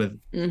primed with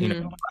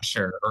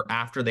pressure, or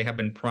after they have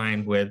been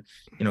primed with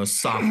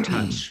soft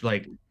touch.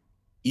 Like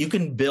you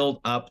can build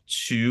up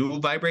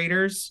to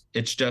vibrators.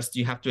 It's just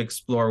you have to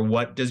explore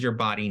what does your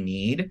body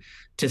need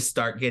to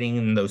start getting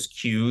in those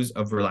cues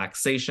of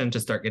relaxation, to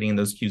start getting in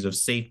those cues of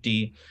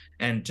safety,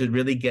 and to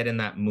really get in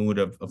that mood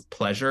of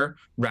pleasure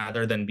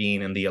rather than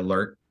being in the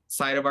alert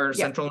side of our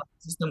central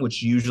nervous system,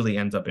 which usually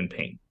ends up in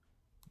pain.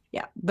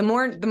 Yeah. The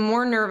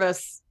more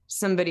nervous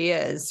somebody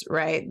is,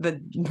 right,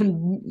 the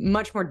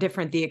much more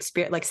different the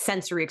experience, like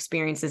sensory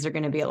experiences are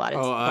going to be a lot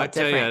different. I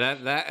tell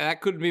you,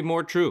 that couldn't be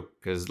more true,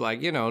 because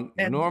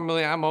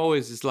normally I'm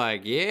always just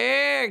like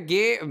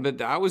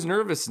but I was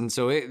nervous, and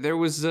so there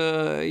was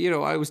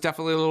I was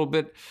definitely a little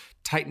bit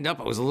tightened up.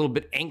 I was a little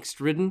bit angst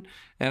ridden,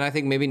 and I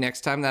think maybe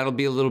next time that'll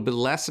be a little bit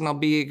less, and I'll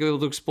be able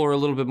to explore a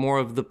little bit more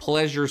of the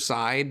pleasure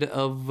side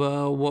of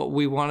what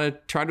we want to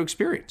try to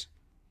experience.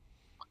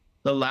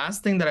 The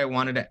last thing that I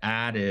wanted to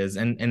add is,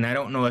 and I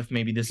don't know if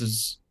maybe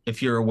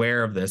if you're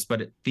aware of this, but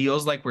it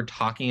feels like we're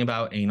talking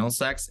about anal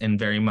sex in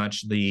very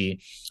much the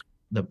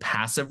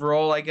passive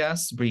role, I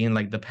guess, being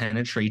like the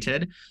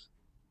penetrated.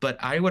 But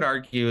I would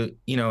argue,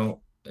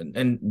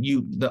 and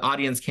the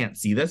audience can't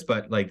see this,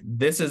 but like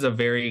this is a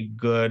very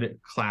good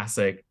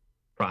classic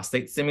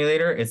prostate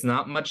stimulator. It's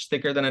not much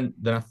thicker than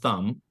a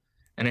thumb,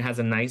 and it has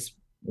a nice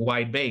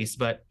wide base.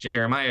 But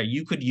Jeremiah,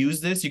 you could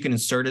use this. You can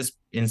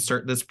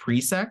insert this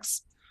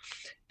pre-sex,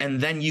 and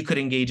then you could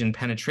engage in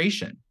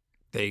penetration.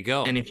 There you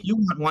go. And if you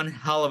want one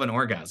hell of an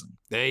orgasm,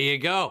 there you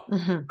go.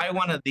 Try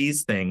one of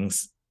these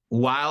things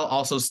while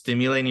also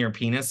stimulating your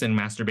penis in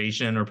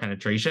masturbation or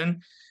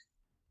penetration.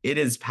 It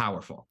is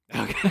powerful.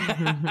 Okay.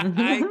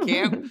 I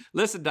can't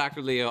listen,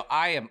 Dr. Leo.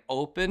 I am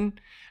open.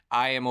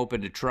 I am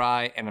open to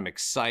try, and I'm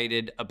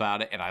excited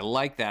about it, and I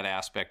like that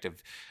aspect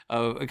of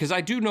because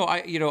I do know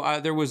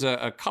there was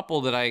a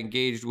couple that I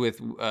engaged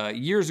with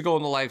years ago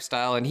in the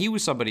lifestyle, and he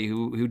was somebody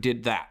who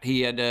did that.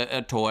 He had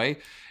a toy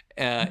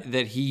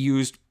that he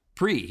used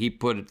he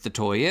put the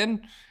toy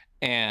in.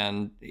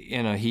 And,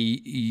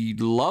 he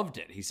loved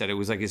it. He said it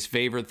was like his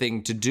favorite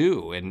thing to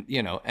do.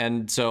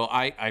 And so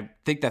I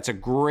think that's a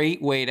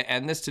great way to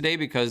end this today,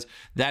 because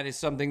that is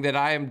something that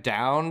I am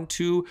down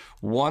to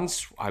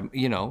once I'm,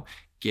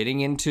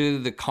 getting into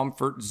the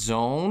comfort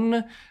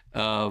zone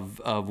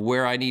of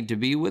where I need to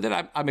be with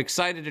it. I'm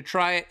excited to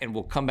try it, and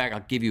we'll come back.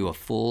 I'll give you a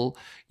full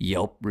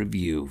Yelp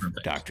review,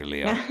 Dr.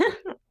 Leo.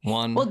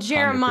 100%. Well,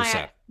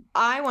 Jeremiah,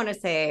 I want to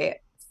say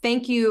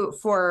thank you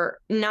for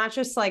not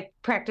just like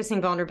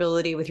practicing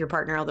vulnerability with your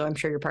partner, although I'm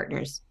sure your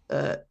partner's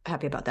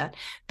happy about that,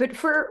 but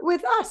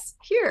with us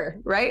here,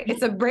 right?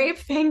 It's a brave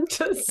thing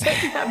to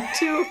have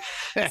two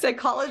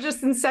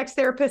psychologists and sex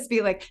therapists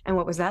be like, and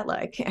what was that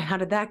like? And how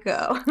did that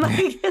go? Like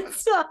it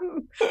is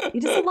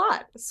a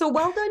lot. So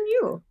well done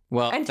you.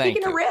 Well, and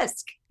taking a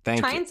risk,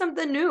 trying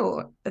something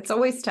new. It's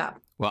always tough.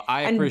 Well,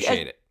 I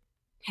appreciate it.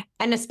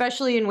 And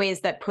especially in ways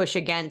that push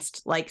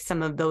against like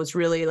some of those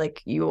really,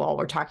 like you all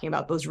were talking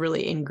about, those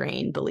really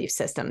ingrained belief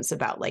systems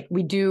about like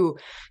we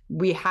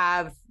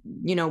have,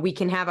 we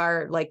can have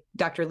our, like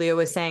Dr. Leo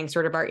was saying,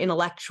 sort of our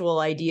intellectual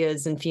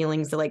ideas and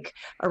feelings like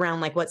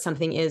around like what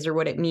something is or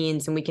what it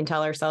means. And we can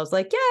tell ourselves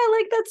like, yeah,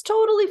 like that's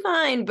totally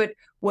fine. But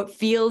what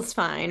feels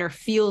fine or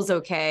feels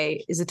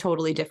okay is a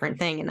totally different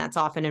thing. And that's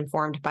often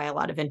informed by a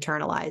lot of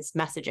internalized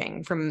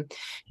messaging from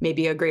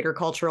maybe a greater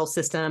cultural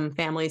system,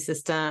 family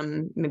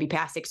system, maybe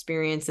past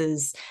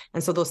experiences.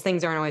 And so those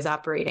things aren't always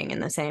operating in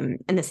the same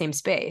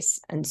space.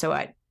 And so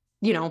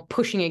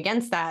pushing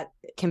against that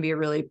can be a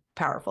really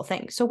powerful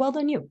thing. So well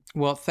done you.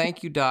 Well,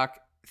 thank you, Doc.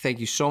 Thank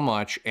you so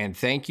much. And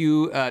thank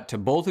you to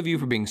both of you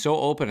for being so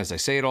open. As I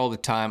say it all the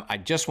time, I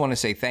just want to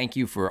say thank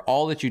you for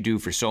all that you do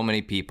for so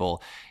many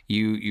people.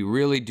 You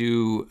really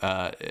do,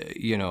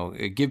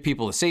 give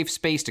people a safe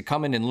space to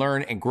come in and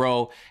learn and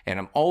grow. And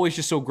I'm always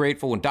just so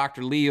grateful when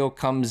Dr. Leo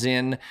comes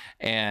in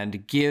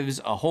and gives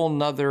a whole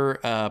nother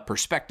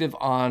perspective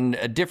on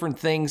different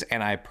things.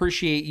 And I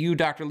appreciate you,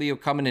 Dr. Leo,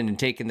 coming in and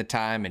taking the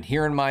time and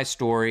hearing my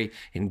story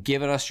and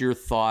giving us your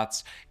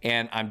thoughts.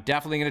 And I'm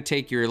definitely going to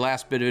take your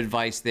last bit of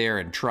advice there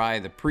and try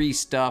the pre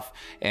stuff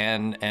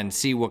and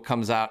see what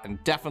comes out.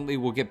 And definitely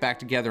we'll get back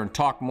together and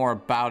talk more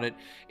about it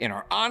in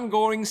our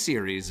ongoing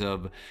series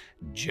of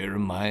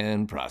Jeremiah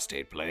and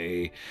prostate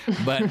play.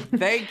 But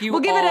thank you.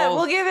 We'll give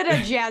it a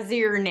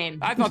jazzier name.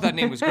 I thought that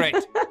name was great.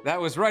 That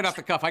was right off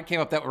the cuff. I came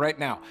up with that right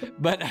now.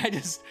 But I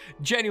just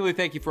genuinely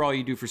thank you for all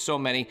you do for so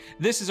many.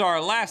 This is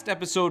our last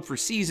episode for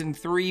season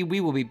 3. We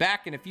will be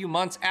back in a few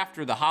months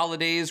after the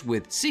holidays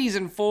with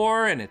season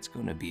 4, and it's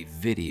going to be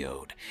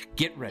videoed.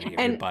 Get ready,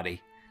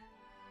 everybody.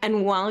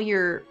 And while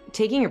you're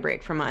taking a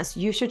break from us,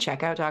 you should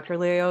check out Dr.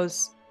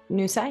 Leo's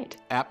new site.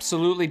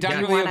 Absolutely.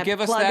 Dr. Leo, give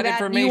us that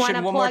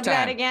information one more time. Plug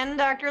that again,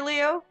 Dr.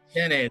 Leo?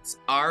 And it's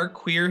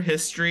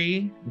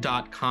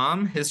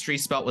ourqueerhistory.com, history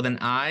spelt with an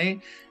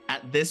I.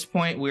 At this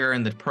point, we are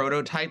in the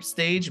prototype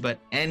stage, but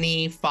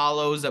any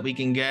follows that we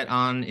can get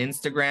on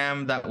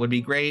Instagram, that would be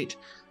great.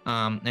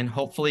 And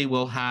hopefully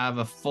we'll have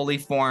a fully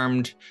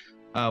formed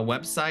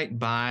website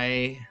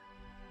by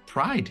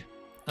Pride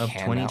of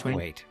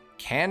 2020.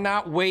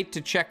 Cannot wait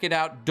to check it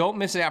out. Don't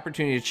miss the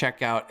opportunity to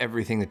check out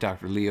everything that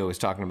Dr. Leo is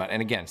talking about. And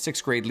again,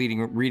 6th grade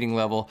reading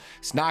level.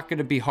 It's not going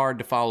to be hard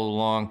to follow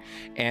along.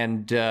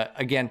 And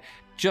again,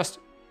 just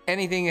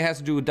anything that has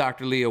to do with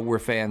Dr. Leo, we're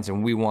fans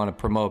and we want to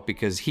promote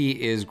because he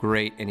is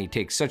great and he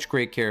takes such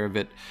great care of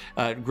it,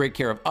 great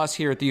care of us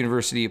here at the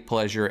University of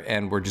Pleasure.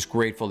 And we're just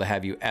grateful to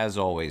have you as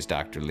always,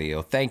 Dr.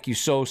 Leo. Thank you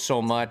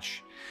so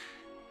much.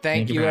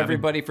 Thank you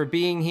everybody for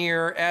being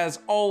here. As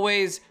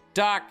always,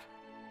 Doc,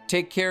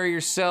 take care of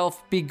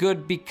yourself, be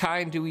good, be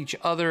kind to each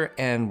other,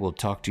 and we'll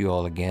talk to you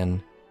all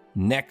again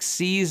next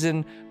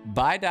season.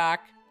 Bye,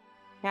 Doc.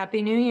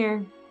 Happy New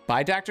Year.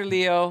 Bye, Dr.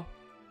 Leo.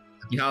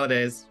 Happy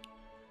holidays.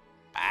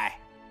 Bye.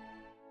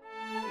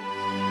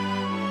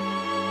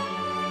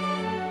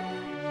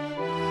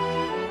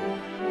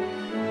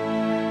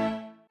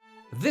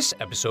 This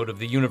episode of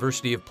the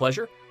University of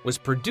Pleasure was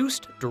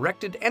produced,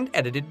 directed, and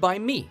edited by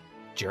me,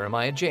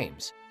 Jeremiah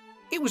James.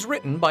 It was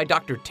written by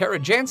Dr. Tara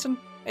Jansen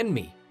and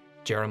me,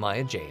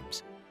 Jeremiah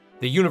James.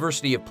 The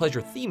University of Pleasure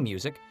theme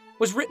music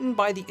was written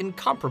by the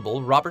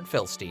incomparable Robert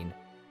Felstein.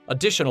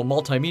 Additional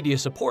multimedia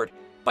support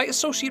by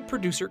associate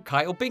producer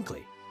Kyle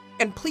Binkley.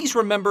 And please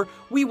remember,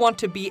 we want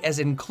to be as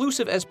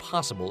inclusive as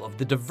possible of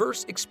the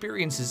diverse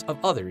experiences of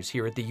others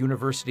here at the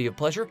University of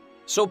Pleasure.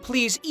 So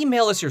please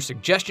email us your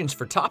suggestions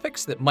for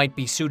topics that might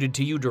be suited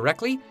to you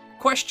directly,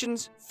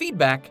 questions,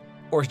 feedback,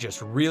 or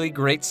just really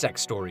great sex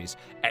stories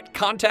at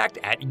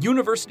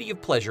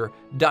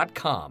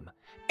contact@universityofpleasure.com.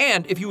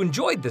 And if you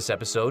enjoyed this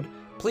episode,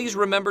 please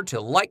remember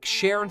to like,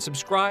 share, and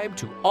subscribe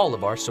to all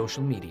of our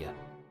social media.